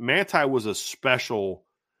Manti was a special.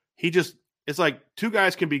 It's like two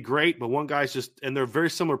guys can be great, but one guy's and they're very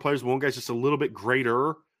similar players, but one guy's just a little bit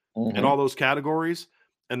greater in all those categories.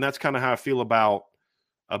 And that's kind of how I feel about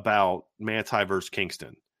Manti versus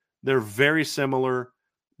Kingston. They're very similar,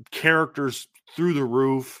 characters through the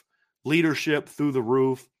roof, leadership through the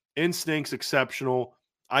roof, instincts exceptional.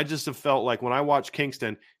 I just have felt like when I watch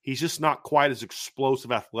Kingston, he's just not quite as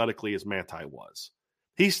explosive athletically as Manti was.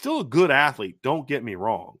 He's still a good athlete, don't get me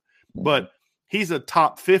wrong, but he's a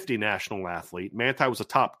top 50 national athlete. Manti was a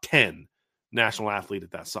top 10 national athlete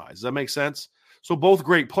at that size. Does that make sense? So both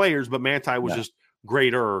great players, but Manti was just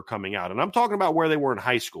greater coming out. And I'm talking about where they were in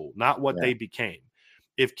high school, not what they became.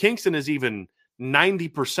 If Kingston is even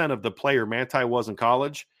 90% of the player Manti was in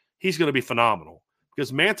college, he's going to be phenomenal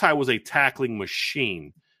because Manti was a tackling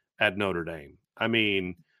machine at Notre Dame. I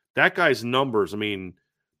mean, that guy's numbers, I mean,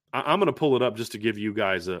 I'm going to pull it up just to give you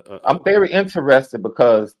guys I'm very interested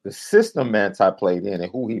because the system Manti played in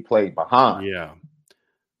and who he played behind. Yeah.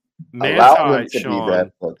 Allowed him Manti, to Sean, be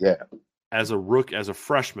that, but as a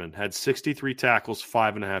freshman, had 63 tackles,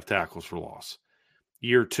 5.5 tackles for loss.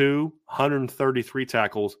 Year 2, 133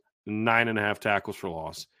 tackles, 9.5 tackles for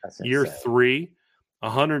loss. Year 3,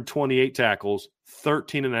 128 tackles,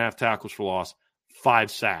 13.5 tackles for loss,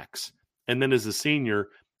 5 sacks. And then as a senior,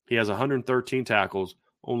 he has 113 tackles,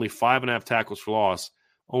 only 5.5 tackles for loss,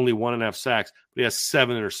 only 1.5 sacks, but he has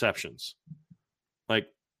 7 interceptions. Like,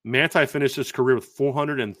 Manti finished his career with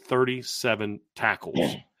 437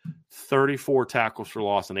 tackles, 34 tackles for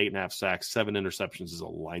loss, and 8.5 sacks, 7 interceptions as a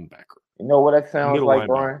linebacker. You know what that sounds like,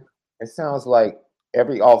 Brian? It sounds like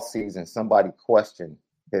every offseason somebody questioned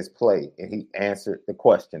his play, and he answered the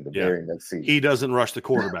question the very next season. He doesn't rush the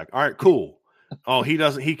quarterback. All right, cool. Oh,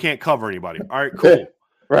 he can't cover anybody. All right, cool.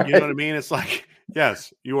 Right. You know what I mean? It's like,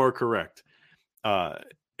 yes, you are correct. I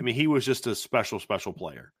mean, he was just a special, special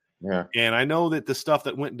player. Yeah. And I know that the stuff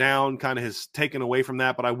that went down kind of has taken away from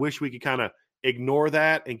that, but I wish we could kind of ignore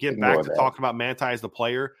that and get back to talking about Manti as the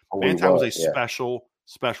player. Manti was a special,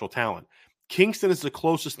 special talent. Kingston is the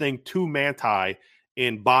closest thing to Manti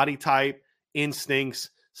in body type,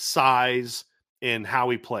 instincts, size, and how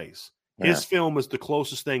he plays. His film is the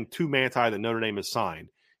closest thing to Manti that Notre Dame has signed.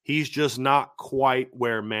 He's just not quite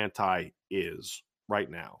where Manti is right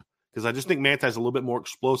now. Because I just think Manti is a little bit more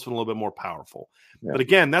explosive and a little bit more powerful. Yeah. But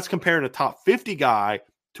again, that's comparing a top 50 guy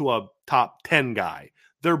to a top 10 guy.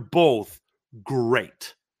 They're both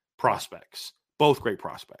great prospects. Both great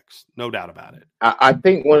prospects. No doubt about it. I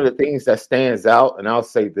think one of the things that stands out, and I'll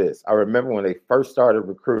say this, I remember when they first started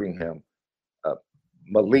recruiting him,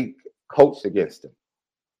 Malik coached against him.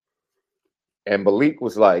 And Malik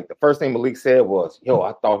was like, the first thing Malik said was, yo,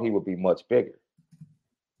 I thought he would be much bigger.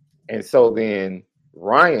 And so then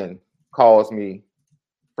Ryan calls me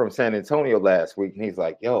from San Antonio last week, and he's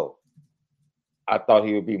like, yo, I thought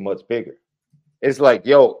he would be much bigger. It's like,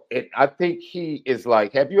 yo, I think he is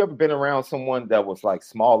like, have you ever been around someone that was like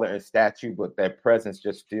smaller in stature, but that presence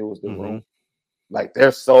just fills the room? Like,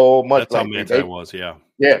 there's so much. That's like, how Manti was, yeah.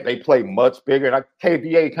 Yeah, they play much bigger. Like,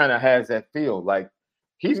 KVA kind of has that feel. Like,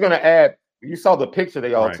 he's going to add, you saw the picture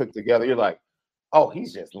they all took together. You're like, oh,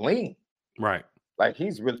 he's just lean. Right. Like,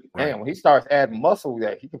 he's really, man, when he starts adding muscle,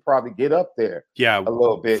 that he could probably get up there a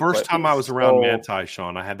little bit. First time I was around Manti,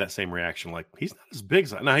 Sean, I had that same reaction. Like, he's not as big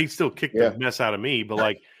as I. Now, he still kicked the mess out of me, but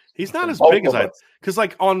like, he's not as big as I. Because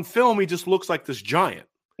like on film, he just looks like this giant.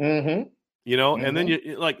 Mm-hmm. You know, and then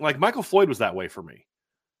you like Michael Floyd was that way for me.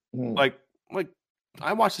 Like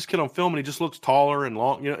I watched this kid on film and he just looks taller and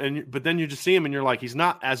long, you know, but then you just see him and you're like, he's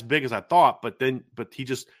not as big as I thought, but the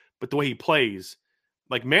way he plays,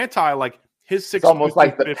 like Manti, like his 6'2", it's almost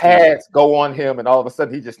like the pads go on him and all of a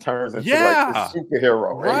sudden he just turns into like a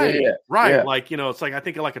superhero. Right. Yeah. Like, you know, it's like, I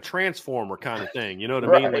think like a Transformer kind of thing, you know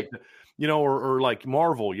what I mean? Like, you know, or like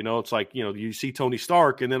Marvel, you know, it's like, you know, you see Tony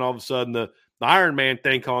Stark and then all of a sudden the Iron Man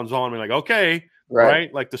thing comes on and you're like, okay,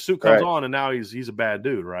 right? Like the suit comes on and now he's a bad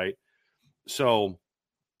dude, right? So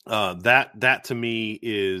that to me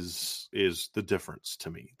is the difference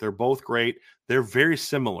to me. They're both great. They're very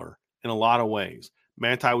similar in a lot of ways.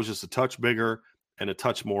 Manti was just a touch bigger and a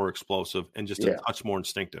touch more explosive and just a touch more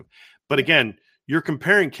instinctive. But again, you're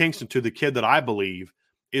comparing Kingston to the kid that I believe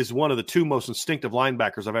is one of the two most instinctive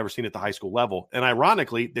linebackers I've ever seen at the high school level. And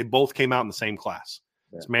ironically, they both came out in the same class.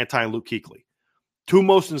 It's Manti and Luke Kuechly. Two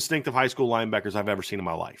most instinctive high school linebackers I've ever seen in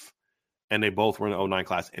my life. And they both were in the 09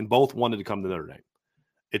 class and both wanted to come to Notre Dame.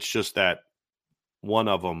 It's just that one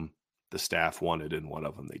of them, the staff wanted, and one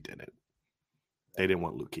of them they didn't. They didn't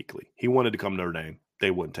want Luke Kuechly. He wanted to come to Notre Dame.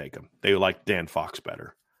 they wouldn't take him. They like Dan Fox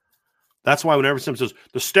better. That's why whenever someone says,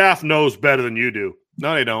 the staff knows better than you do.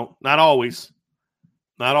 No, they don't. Not always.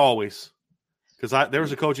 Not always. Because there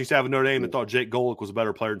was a coaching staff at Notre Dame that thought Jake Golick was a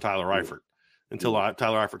better player than Tyler Eifert until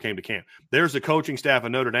Tyler Eifert came to camp. There's a coaching staff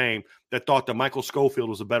at Notre Dame that thought that Michael Schofield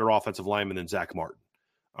was a better offensive lineman than Zach Martin.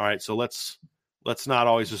 All right, so let's not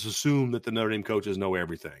always just assume that the Notre Dame coaches know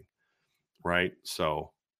everything, right?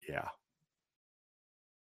 So, yeah.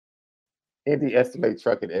 Indy Estimate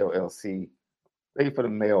Trucking LLC, ready for the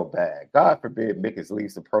mailbag. God forbid Mickens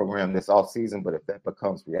leaves the program this offseason, but if that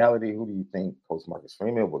becomes reality, who do you think Coach Marcus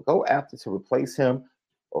Freeman will go after to replace him,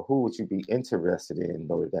 or who would you be interested in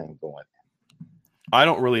Notre Dame going after? I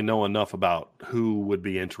don't really know enough about who would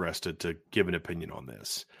be interested to give an opinion on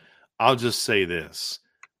this. I'll just say this.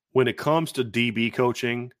 When it comes to DB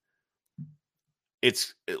coaching,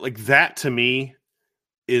 it's like that to me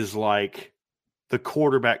is like the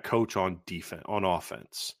quarterback coach on defense, on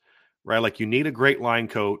offense, right? Like you need a great line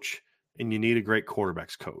coach and you need a great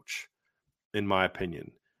quarterbacks coach, in my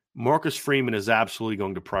opinion. Marcus Freeman is absolutely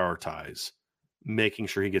going to prioritize making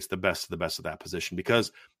sure he gets the best of that position,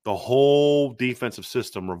 because the whole defensive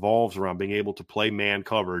system revolves around being able to play man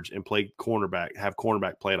coverage and play cornerback, have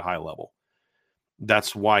cornerback play at a high level.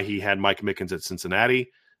 That's why he had Mike Mickens at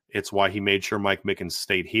Cincinnati. It's why he made sure Mike Mickens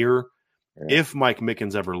stayed here. Yeah. If Mike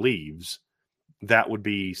Mickens ever leaves, that would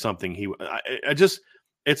be something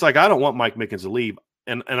it's like, I don't want Mike Mickens to leave.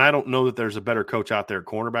 And I don't know that there's a better coach out there at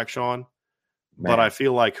cornerback, Sean, but I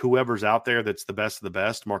feel like whoever's out there that's the best of the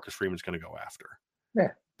best, Marcus Freeman's going to go after. Yeah.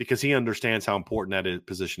 Because he understands how important that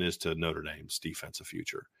position is to Notre Dame's defensive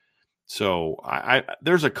future. So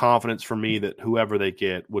there's a confidence for me that whoever they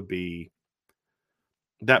get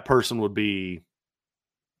that person would be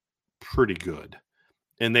pretty good.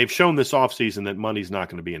 And they've shown this offseason that money's not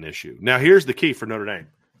going to be an issue. Now, here's the key for Notre Dame.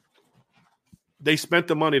 They spent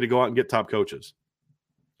the money to go out and get top coaches.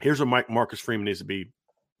 Here's what Marcus Freeman needs to be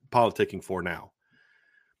politicking for now.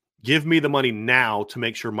 Give me the money now to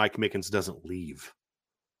make sure Mike Mickens doesn't leave.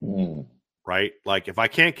 Right? Like, if I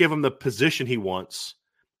can't give him the position he wants,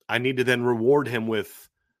 I need to then reward him with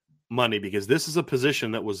money, because this is a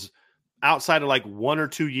position that was outside of like 1 or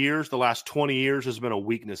 2 years, the last 20 years has been a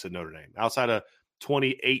weakness at Notre Dame. Outside of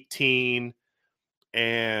 2018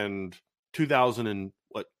 and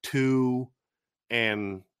 2002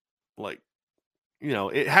 and like,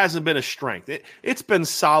 it hasn't been a strength. It's been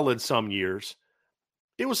solid some years.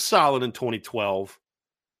 It was solid in 2012,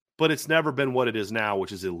 but it's never been what it is now,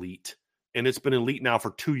 which is elite. And it's been elite now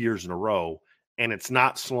for 2 years in a row, and it's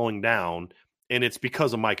not slowing down, and it's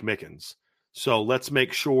because of Mike Mickens. So let's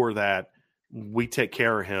make sure that we take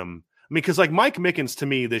care of him. I mean, because like Mike Mickens to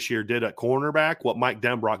me this year did at cornerback what Mike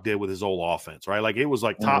Denbrock did with his old offense, right? Like it was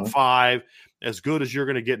like top 5, as good as you're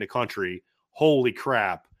going to get in the country. Holy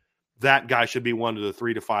crap. That guy should be one of the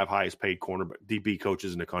 3 to 5 highest paid cornerback DB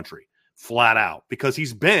coaches in the country, flat out, because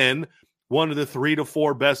he's been one of the 3 to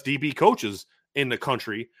 4 best DB coaches in the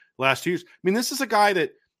country last 2 years. I mean, this is a guy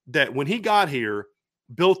that when he got here,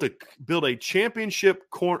 built a championship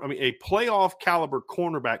a playoff caliber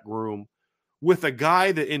cornerback room with a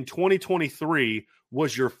guy that in 2023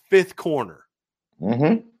 was your 5th corner.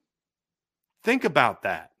 Mm-hmm. Think about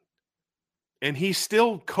that. And he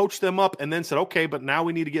still coached them up and then said, okay, but now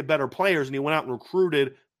we need to get better players. And he went out and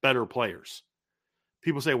recruited better players.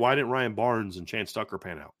 People say, why didn't Ryan Barnes and Chance Tucker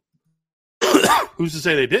pan out? Who's to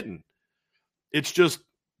say they didn't? It's just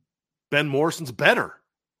Ben Morrison's better,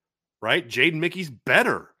 right? Jaden Mickey's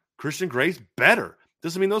better. Christian Gray's better.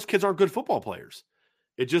 Doesn't mean those kids aren't good football players.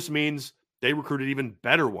 It just means they recruited even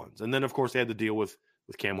better ones. And then, of course, they had to deal with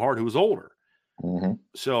Cam Hart, who was older. Mm-hmm.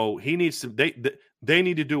 So he needs to they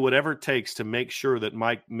need to do whatever it takes to make sure that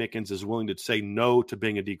Mike Mickens is willing to say no to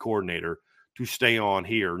being a D coordinator to stay on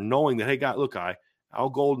here, knowing that, hey, Al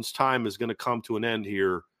Golden's time is going to come to an end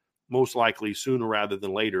here, most likely sooner rather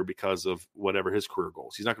than later because of whatever his career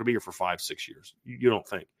goals. He's not going to be here for 5-6 years. You don't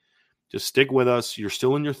think. Just stick with us. You're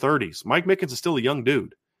still in your 30s. Mike Mickens is still a young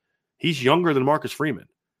dude. He's younger than Marcus Freeman.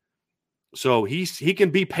 So he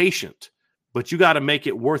can be patient, but you got to make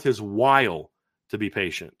it worth his while to be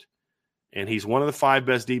patient. And he's one of the 5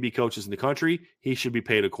 best DB coaches in the country. He should be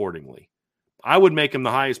paid accordingly. I would make him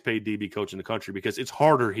the highest paid DB coach in the country because it's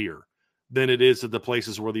harder here than it is at the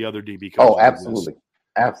places where the other DB coaches. Oh, absolutely.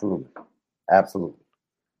 Absolutely. Absolutely.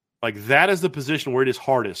 Like that is the position where it is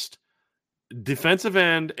hardest. Defensive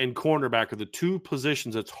end and cornerback are the 2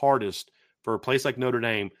 positions that's hardest for a place like Notre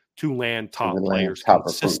Dame to land top players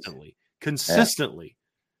consistently. Consistently.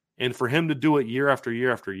 Yeah. And for him to do it year after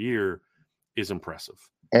year after year is impressive.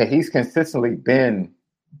 And he's consistently been,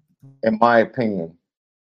 in my opinion,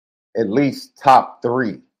 at least top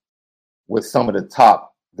 3 with some of the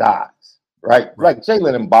top guys, right? Like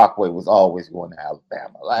Jalen Mbakwe was always going to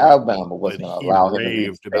Alabama. Like Alabama wasn't going to allow him to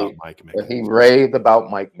leave about Mike Mickens. But he raved about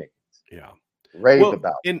Mike Mickens. Yeah. Raved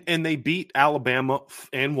about. And they beat Alabama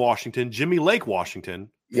and Washington, Jimmy Lake Washington,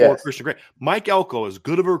 for Christian Gray. Mike Elko, as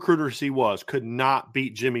good of a recruiter as he was, could not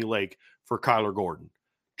beat Jimmy Lake for Kyler Gordon.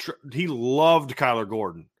 He loved Kyler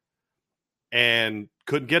Gordon and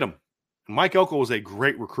couldn't get him. Mike Elko was a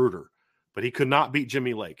great recruiter, but he could not beat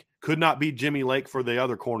Jimmy Lake. Could not beat Jimmy Lake for the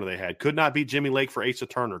other corner they had. Could not beat Jimmy Lake for Asa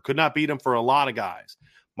Turner. Could not beat him for a lot of guys.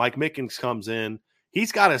 Mike Mickens comes in.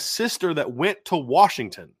 He's got a sister that went to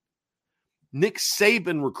Washington. Nick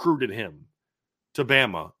Saban recruited him to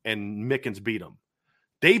Bama, and Mickens beat him.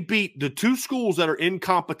 They beat the 2 schools that are in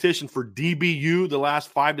competition for DBU the last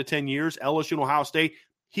 5 to 10 years, LSU and Ohio State.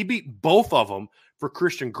 He beat both of them for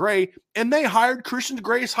Christian Gray, and they hired Christian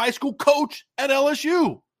Gray's high school coach at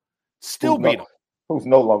LSU. Still beat him. Who's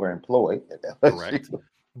no longer employed at LSU. Correct.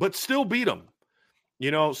 But still beat him.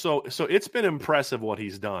 So it's been impressive what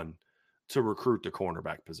he's done to recruit the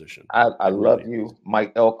cornerback position. I love you,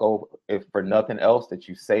 Mike Elko, if for nothing else, that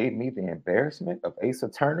you saved me the embarrassment of Asa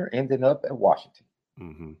Turner ending up at Washington.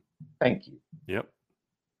 Mm-hmm. Thank you. Yep.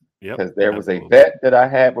 Because there was a bet that I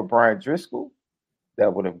had with Brian Driscoll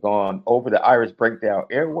that would have gone over the Irish Breakdown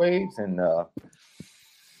airwaves, and that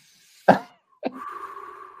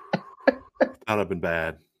would have been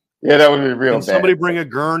bad. Yeah, that would be real bad. Somebody bring a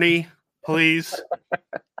gurney, please.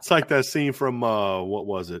 It's like that scene from what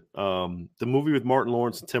was it? The movie with Martin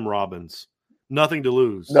Lawrence and Tim Robbins. Nothing to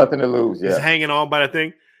lose. Nothing to lose. Yeah, he's hanging on by the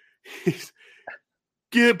thing.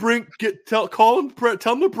 Tell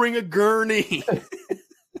him to bring a gurney.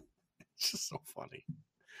 It's just so funny.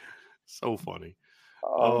 So funny.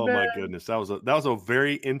 Oh my goodness. That was a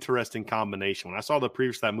very interesting combination. When I saw the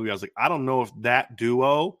preview to that movie, I was like, I don't know if that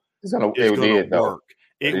duo is going to work.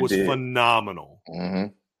 It was phenomenal. Mm-hmm.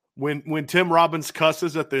 When Tim Robbins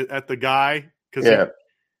cusses at the guy, because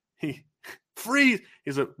he freeze.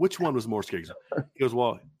 He's like, which one was more scary? He goes,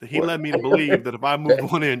 well, he led me to believe that if I moved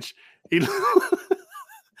 1 inch,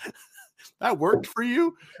 that worked for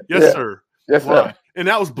you? Yes, sir. Yes, sir. And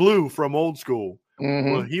that was Blue from Old School.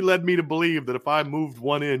 Mm-hmm. Well, he led me to believe that if I moved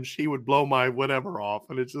 1 inch, he would blow my whatever off.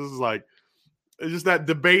 And it's just that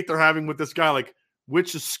debate they're having with this guy, like,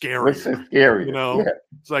 which is scarier? Which is scarier?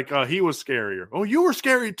 It's like he was scarier. Oh, you were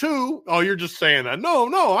scary too. Oh, you're just saying that.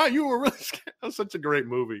 No, you were really scary. That's such a great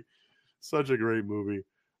movie. Such a great movie.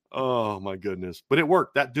 Oh my goodness! But it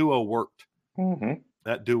worked. That duo worked. Mm-hmm.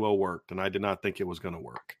 That duo worked, and I did not think it was going to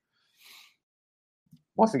work.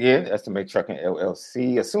 Once again, Estimate Trucking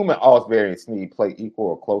LLC. Assuming Osbury and Snead play equal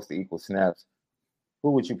or close to equal snaps,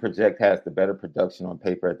 who would you project has the better production on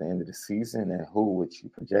paper at the end of the season, and who would you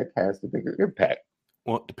project has the bigger impact?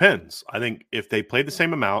 Well, it depends. I think if they played the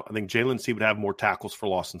same amount, I think Jalen Snead would have more tackles for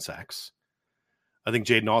loss and sacks. I think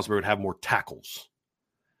Jaden Osbury would have more tackles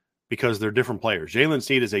because they're different players. Jalen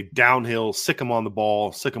Snead is a downhill, sick him on the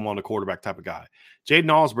ball, sick him on the quarterback type of guy. Jaden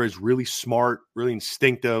Osbury is really smart, really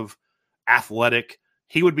instinctive, athletic.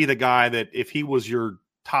 He would be the guy that if he was your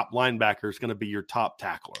top linebacker, is going to be your top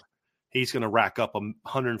tackler. He's going to rack up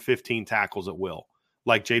 115 tackles at will,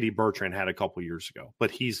 like J.D. Bertrand had a couple years ago. But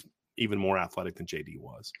he's even more athletic than J.D.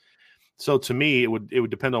 was. So to me, it would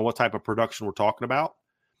depend on what type of production we're talking about.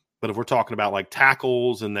 But if we're talking about like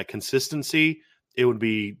tackles and that consistency, it would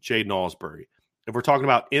be Jaden Osbury. If we're talking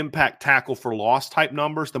about impact tackle for loss type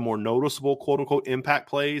numbers, the more noticeable quote unquote impact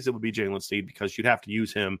plays, it would be Jalen Snead because you'd have to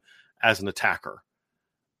use him as an attacker.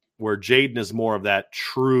 Where Jaden is more of that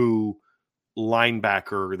true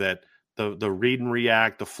linebacker, that the read and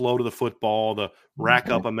react, the flow to the football, the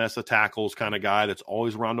rack up a mess of tackles kind of guy that's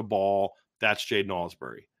always around the ball. That's Jaden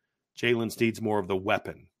Osbury. Jalen Snead's more of the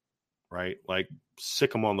weapon, right? Like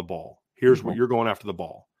sick him on the ball. Here's what you're going after the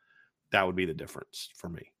ball. That would be the difference for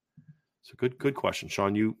me. So good question,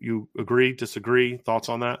 Sean. You agree, disagree? Thoughts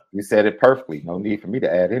on that? You said it perfectly. No need for me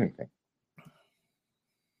to add anything.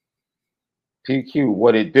 PQ,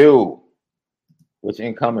 what it do? Which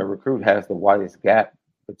incoming recruit has the widest gap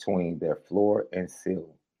between their floor and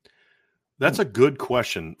ceiling? That's a good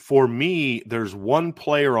question. For me, there's one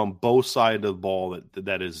player on both sides of the ball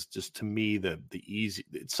that is just to me the easy,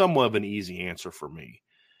 it's somewhat of an easy answer for me.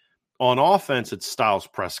 On offense, it's Styles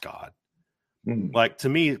Prescott. Like to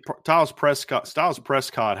me, Styles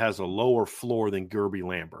Prescott has a lower floor than Gerby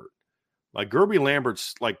Lambert. Like Gerby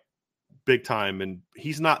Lambert's like big time, and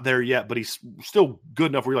he's not there yet, but he's still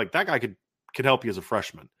good enough where you're like, that guy could help you as a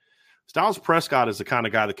freshman. Styles Prescott is the kind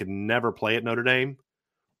of guy that could never play at Notre Dame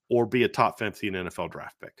or be a top 50 NFL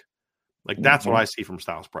draft pick. Like, that's what I see from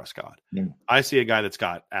Styles Prescott. I see a guy that's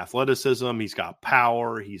got athleticism. He's got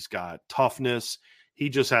power. He's got toughness. He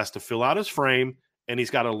just has to fill out his frame, and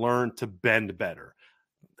he's got to learn to bend better.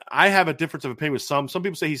 I have a difference of opinion with some. Some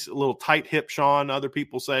people say he's a little tight-hipped, Sean. Other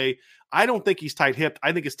people say, I don't think he's tight-hipped.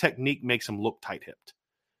 I think his technique makes him look tight-hipped,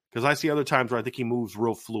 because I see other times where I think he moves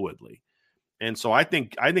real fluidly. And so I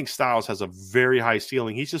think Styles has a very high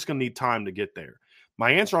ceiling. He's just going to need time to get there.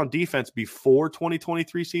 My answer on defense before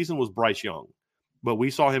 2023 season was Bryce Young, but we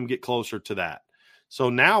saw him get closer to that. So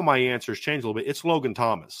now my answer has changed a little bit. It's Logan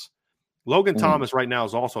Thomas. Logan Thomas right now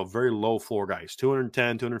is also a very low floor guy. He's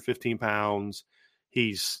 210, 215 pounds.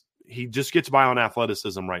 He just gets by on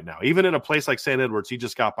athleticism right now. Even in a place like St. Edwards, he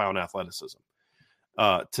just got by on athleticism.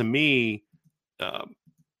 To me,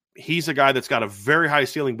 he's a guy that's got a very high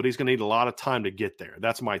ceiling, but he's going to need a lot of time to get there.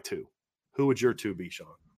 That's my 2. Who would your 2 be, Sean?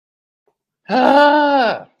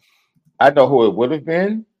 I know who it would have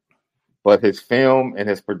been, but his film and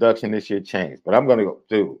his production this year changed. But I'm going to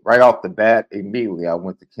do right off the bat. Immediately, I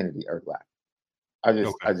went to Kennedy Erlac. I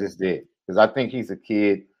just did, because I think he's a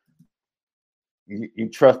kid. You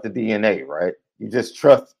trust the DNA, right? You just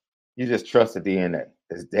trust the DNA.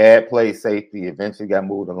 His dad played safety. Eventually, got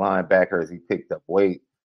moved to linebacker as he picked up weight.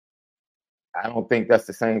 I don't think that's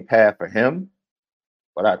the same path for him,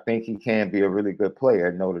 but I think he can be a really good player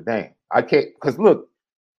at Notre Dame. I can't, because look,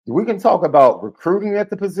 we can talk about recruiting at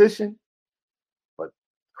the position, but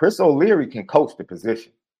Chris O'Leary can coach the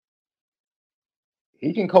position.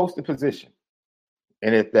 He can coach the position.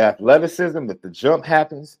 And if the athleticism, if the jump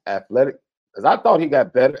happens, because I thought he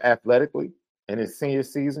got better athletically in his senior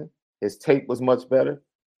season. His tape was much better.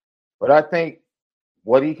 But I think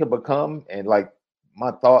what he could become, and like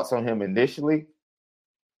my thoughts on him initially,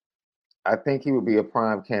 I think he would be a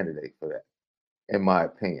prime candidate for that, in my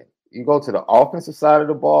opinion. You go to the offensive side of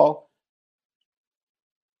the ball,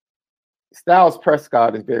 Styles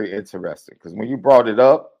Prescott is very interesting, because when you brought it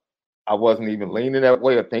up, I wasn't even leaning that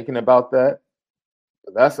way or thinking about that.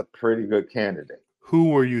 But that's a pretty good candidate.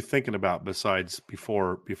 Who were you thinking about besides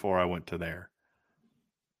before I went to there?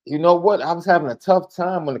 You know what? I was having a tough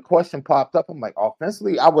time when the question popped up. I'm like,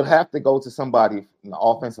 offensively, I would have to go to somebody in the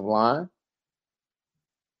offensive line.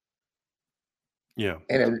 Yeah.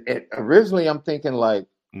 And originally I'm thinking like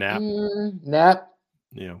Knapp.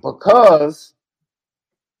 Yeah. Because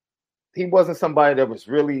he wasn't somebody that was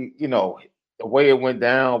really, the way it went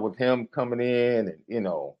down with him coming in and,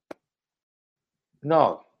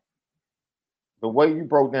 no. The way you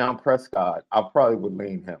broke down Prescott, I probably would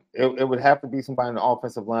lean him. It would have to be somebody in the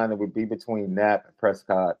offensive line that would be between Knapp and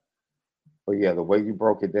Prescott. But yeah, the way you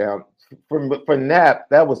broke it down for Knapp,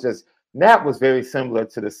 Knapp was very similar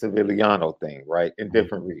to the Sevillano thing, right? In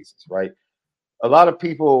different reasons, right? A lot of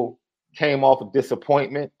people came off of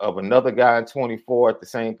disappointment of another guy in 24 at the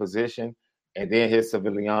same position, and then his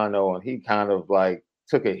Sevillano, and he kind of like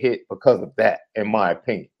took a hit because of that, in my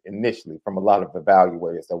opinion, initially from a lot of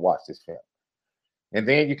evaluators that watched this film. And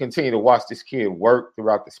then you continue to watch this kid work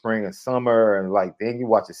throughout the spring and summer, and like then you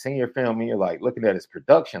watch a senior film and you're like looking at his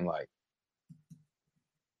production, like,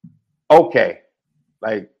 okay,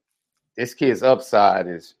 like this kid's upside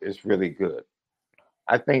is really good.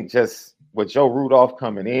 I think just with Joe Rudolph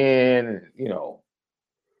coming in,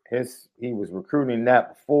 he was recruiting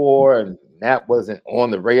Knapp before, and Knapp wasn't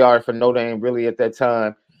on the radar for Notre Dame really at that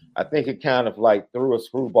time. I think it kind of like threw a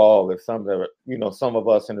screwball at some of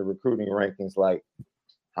us in the recruiting rankings, like,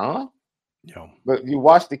 huh? Yeah. But you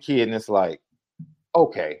watch the kid and it's like,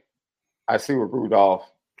 okay, I see what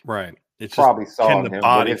Rudolph It's probably just, saw can him the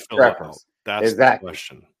body with his fill preference. out? That's the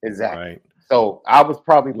question. Exactly. Right. So I was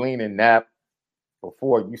probably leaning Knapp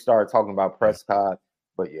before you started talking about Prescott,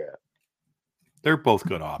 but yeah. They're both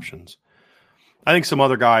good options. I think some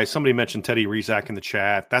other guys, somebody mentioned Teddy Rizak in the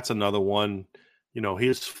chat. That's another one.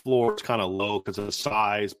 His floor is kind of low because of the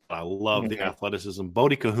size, but I love the athleticism.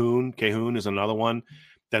 Bodie Cahoon is another one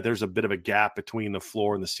that there's a bit of a gap between the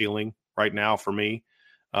floor and the ceiling right now for me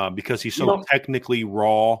because he's so technically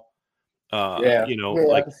raw. I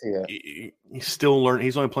can see that. He's still learning.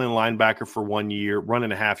 He's only playing linebacker for 1 year,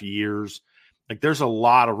 1.5 years. Like there's a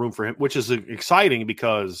lot of room for him, which is exciting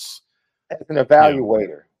because as an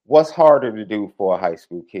evaluator, what's harder to do for a high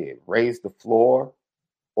school kid? Raise the floor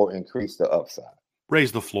or increase the upside?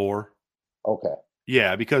 Raise the floor. Okay.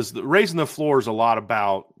 Yeah, because raising the floor is a lot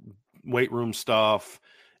about weight room stuff.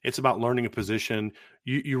 It's about learning a position.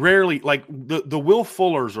 You rarely, like the Will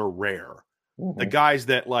Fullers are rare. Mm-hmm. The guys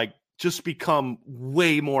that like just become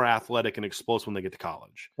way more athletic and explosive when they get to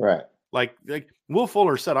college. Right. Like Will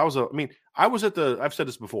Fuller said, I've said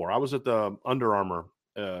this before. I was at the Under Armour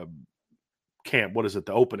camp. What is it?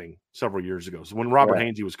 The opening several years ago. So when Robert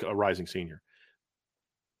Hainsey was a rising senior.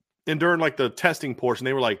 And during like the testing portion,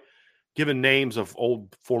 they were like giving names of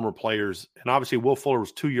old former players. And obviously Will Fuller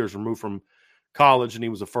was 2 years removed from college and he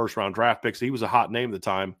was a first round draft pick. So he was a hot name at the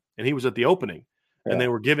time and he was at the opening. And they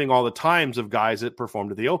were giving all the times of guys that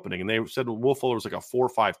performed at the opening. And they said Will Fuller was like a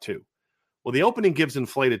 4.52. Well, the opening gives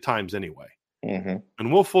inflated times anyway. Mm-hmm.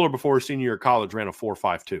 And Will Fuller, before his senior year of college, ran a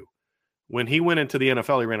 4.52. When he went into the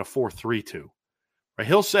NFL, he ran a 4.32. Right?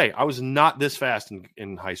 He'll say, I was not this fast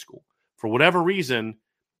in high school. For whatever reason,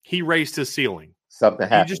 he raised his ceiling. Something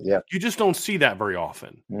happened. You just don't see that very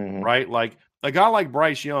often, right? Like a guy like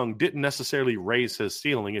Bryce Young didn't necessarily raise his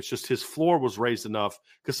ceiling. It's just his floor was raised enough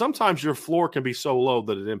because sometimes your floor can be so low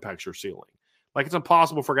that it impacts your ceiling. Like it's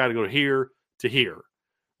impossible for a guy to go here to here,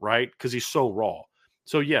 right? Because he's so raw.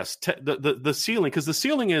 So yes, the ceiling, because the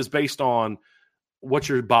ceiling is based on what's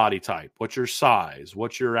your body type, what's your size,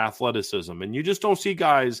 what's your athleticism. And you just don't see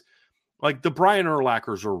guys like the Brian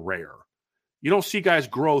Urlachers are rare. You don't see guys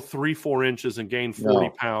grow 3-4 inches and gain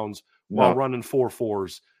 40 pounds while running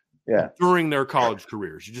 4.4s during their college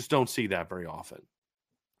careers. You just don't see that very often.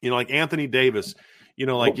 You know, like Anthony Davis, you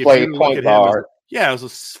know, like if you look at him, it was a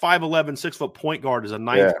 5'11", 6-foot point guard as a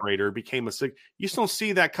ninth grader, became a six. You just don't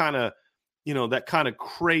see that kind of, you know, that kind of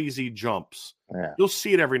crazy jumps. Yeah. You'll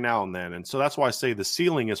see it every now and then. And so that's why I say the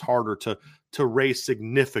ceiling is harder to raise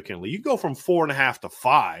significantly. You go from 4.5 to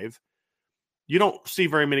 5. You don't see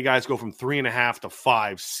very many guys go from 3.5 to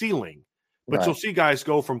 5 ceiling, but you'll see guys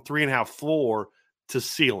go from 3.5 floor to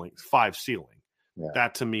ceiling, 5 ceiling. Yeah.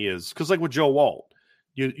 That to me is because like with Joe Walt,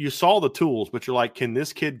 you saw the tools, but you're like, can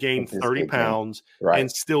this kid gain 30 pounds and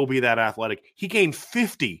still be that athletic? He gained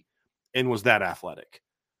 50 and was that athletic,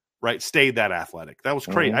 right? Stayed that athletic. That was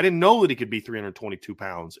crazy. I didn't know that he could be 322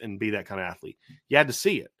 pounds and be that kind of athlete. You had to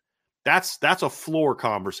see it. That's a floor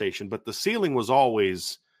conversation, but the ceiling was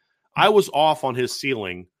always. I was off on his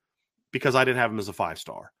ceiling because I didn't have him as a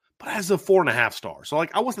 5-star, but as a 4.5 star. So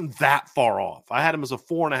like I wasn't that far off. I had him as a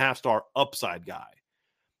 4.5 star upside guy,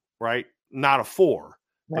 right? Not a 4,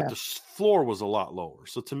 but the floor was a lot lower.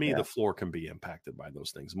 So to me, the floor can be impacted by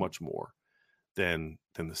those things much more than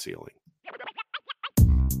the ceiling.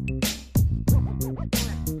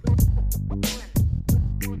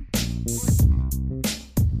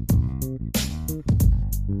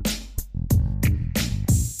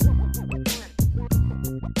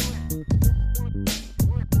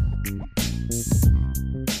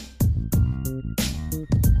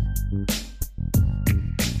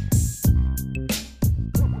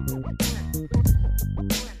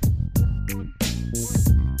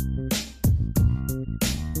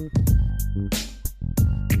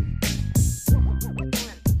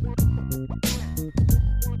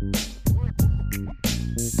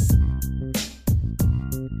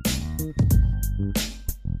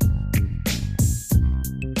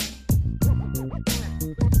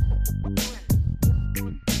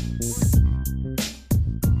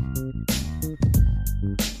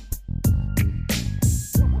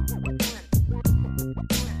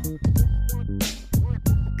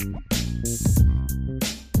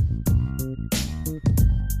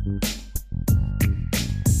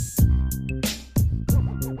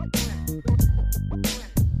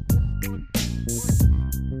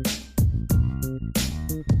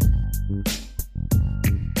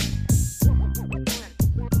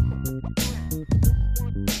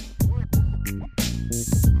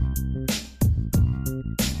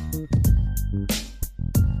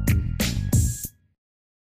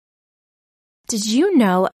 Did you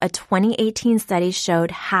know a 2018 study showed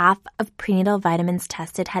half of prenatal vitamins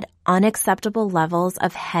tested had unacceptable levels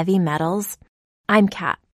of heavy metals? I'm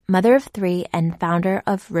Kat, mother of 3 and founder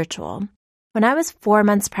of Ritual. When I was 4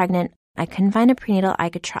 months pregnant, I couldn't find a prenatal I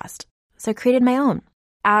could trust, so I created my own.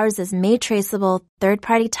 Ours is made traceable,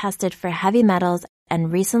 third-party tested for heavy metals,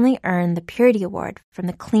 and recently earned the Purity Award from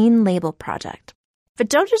the Clean Label Project. But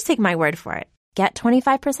don't just take my word for it. Get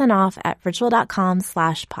 25% off at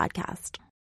ritual.com/podcast.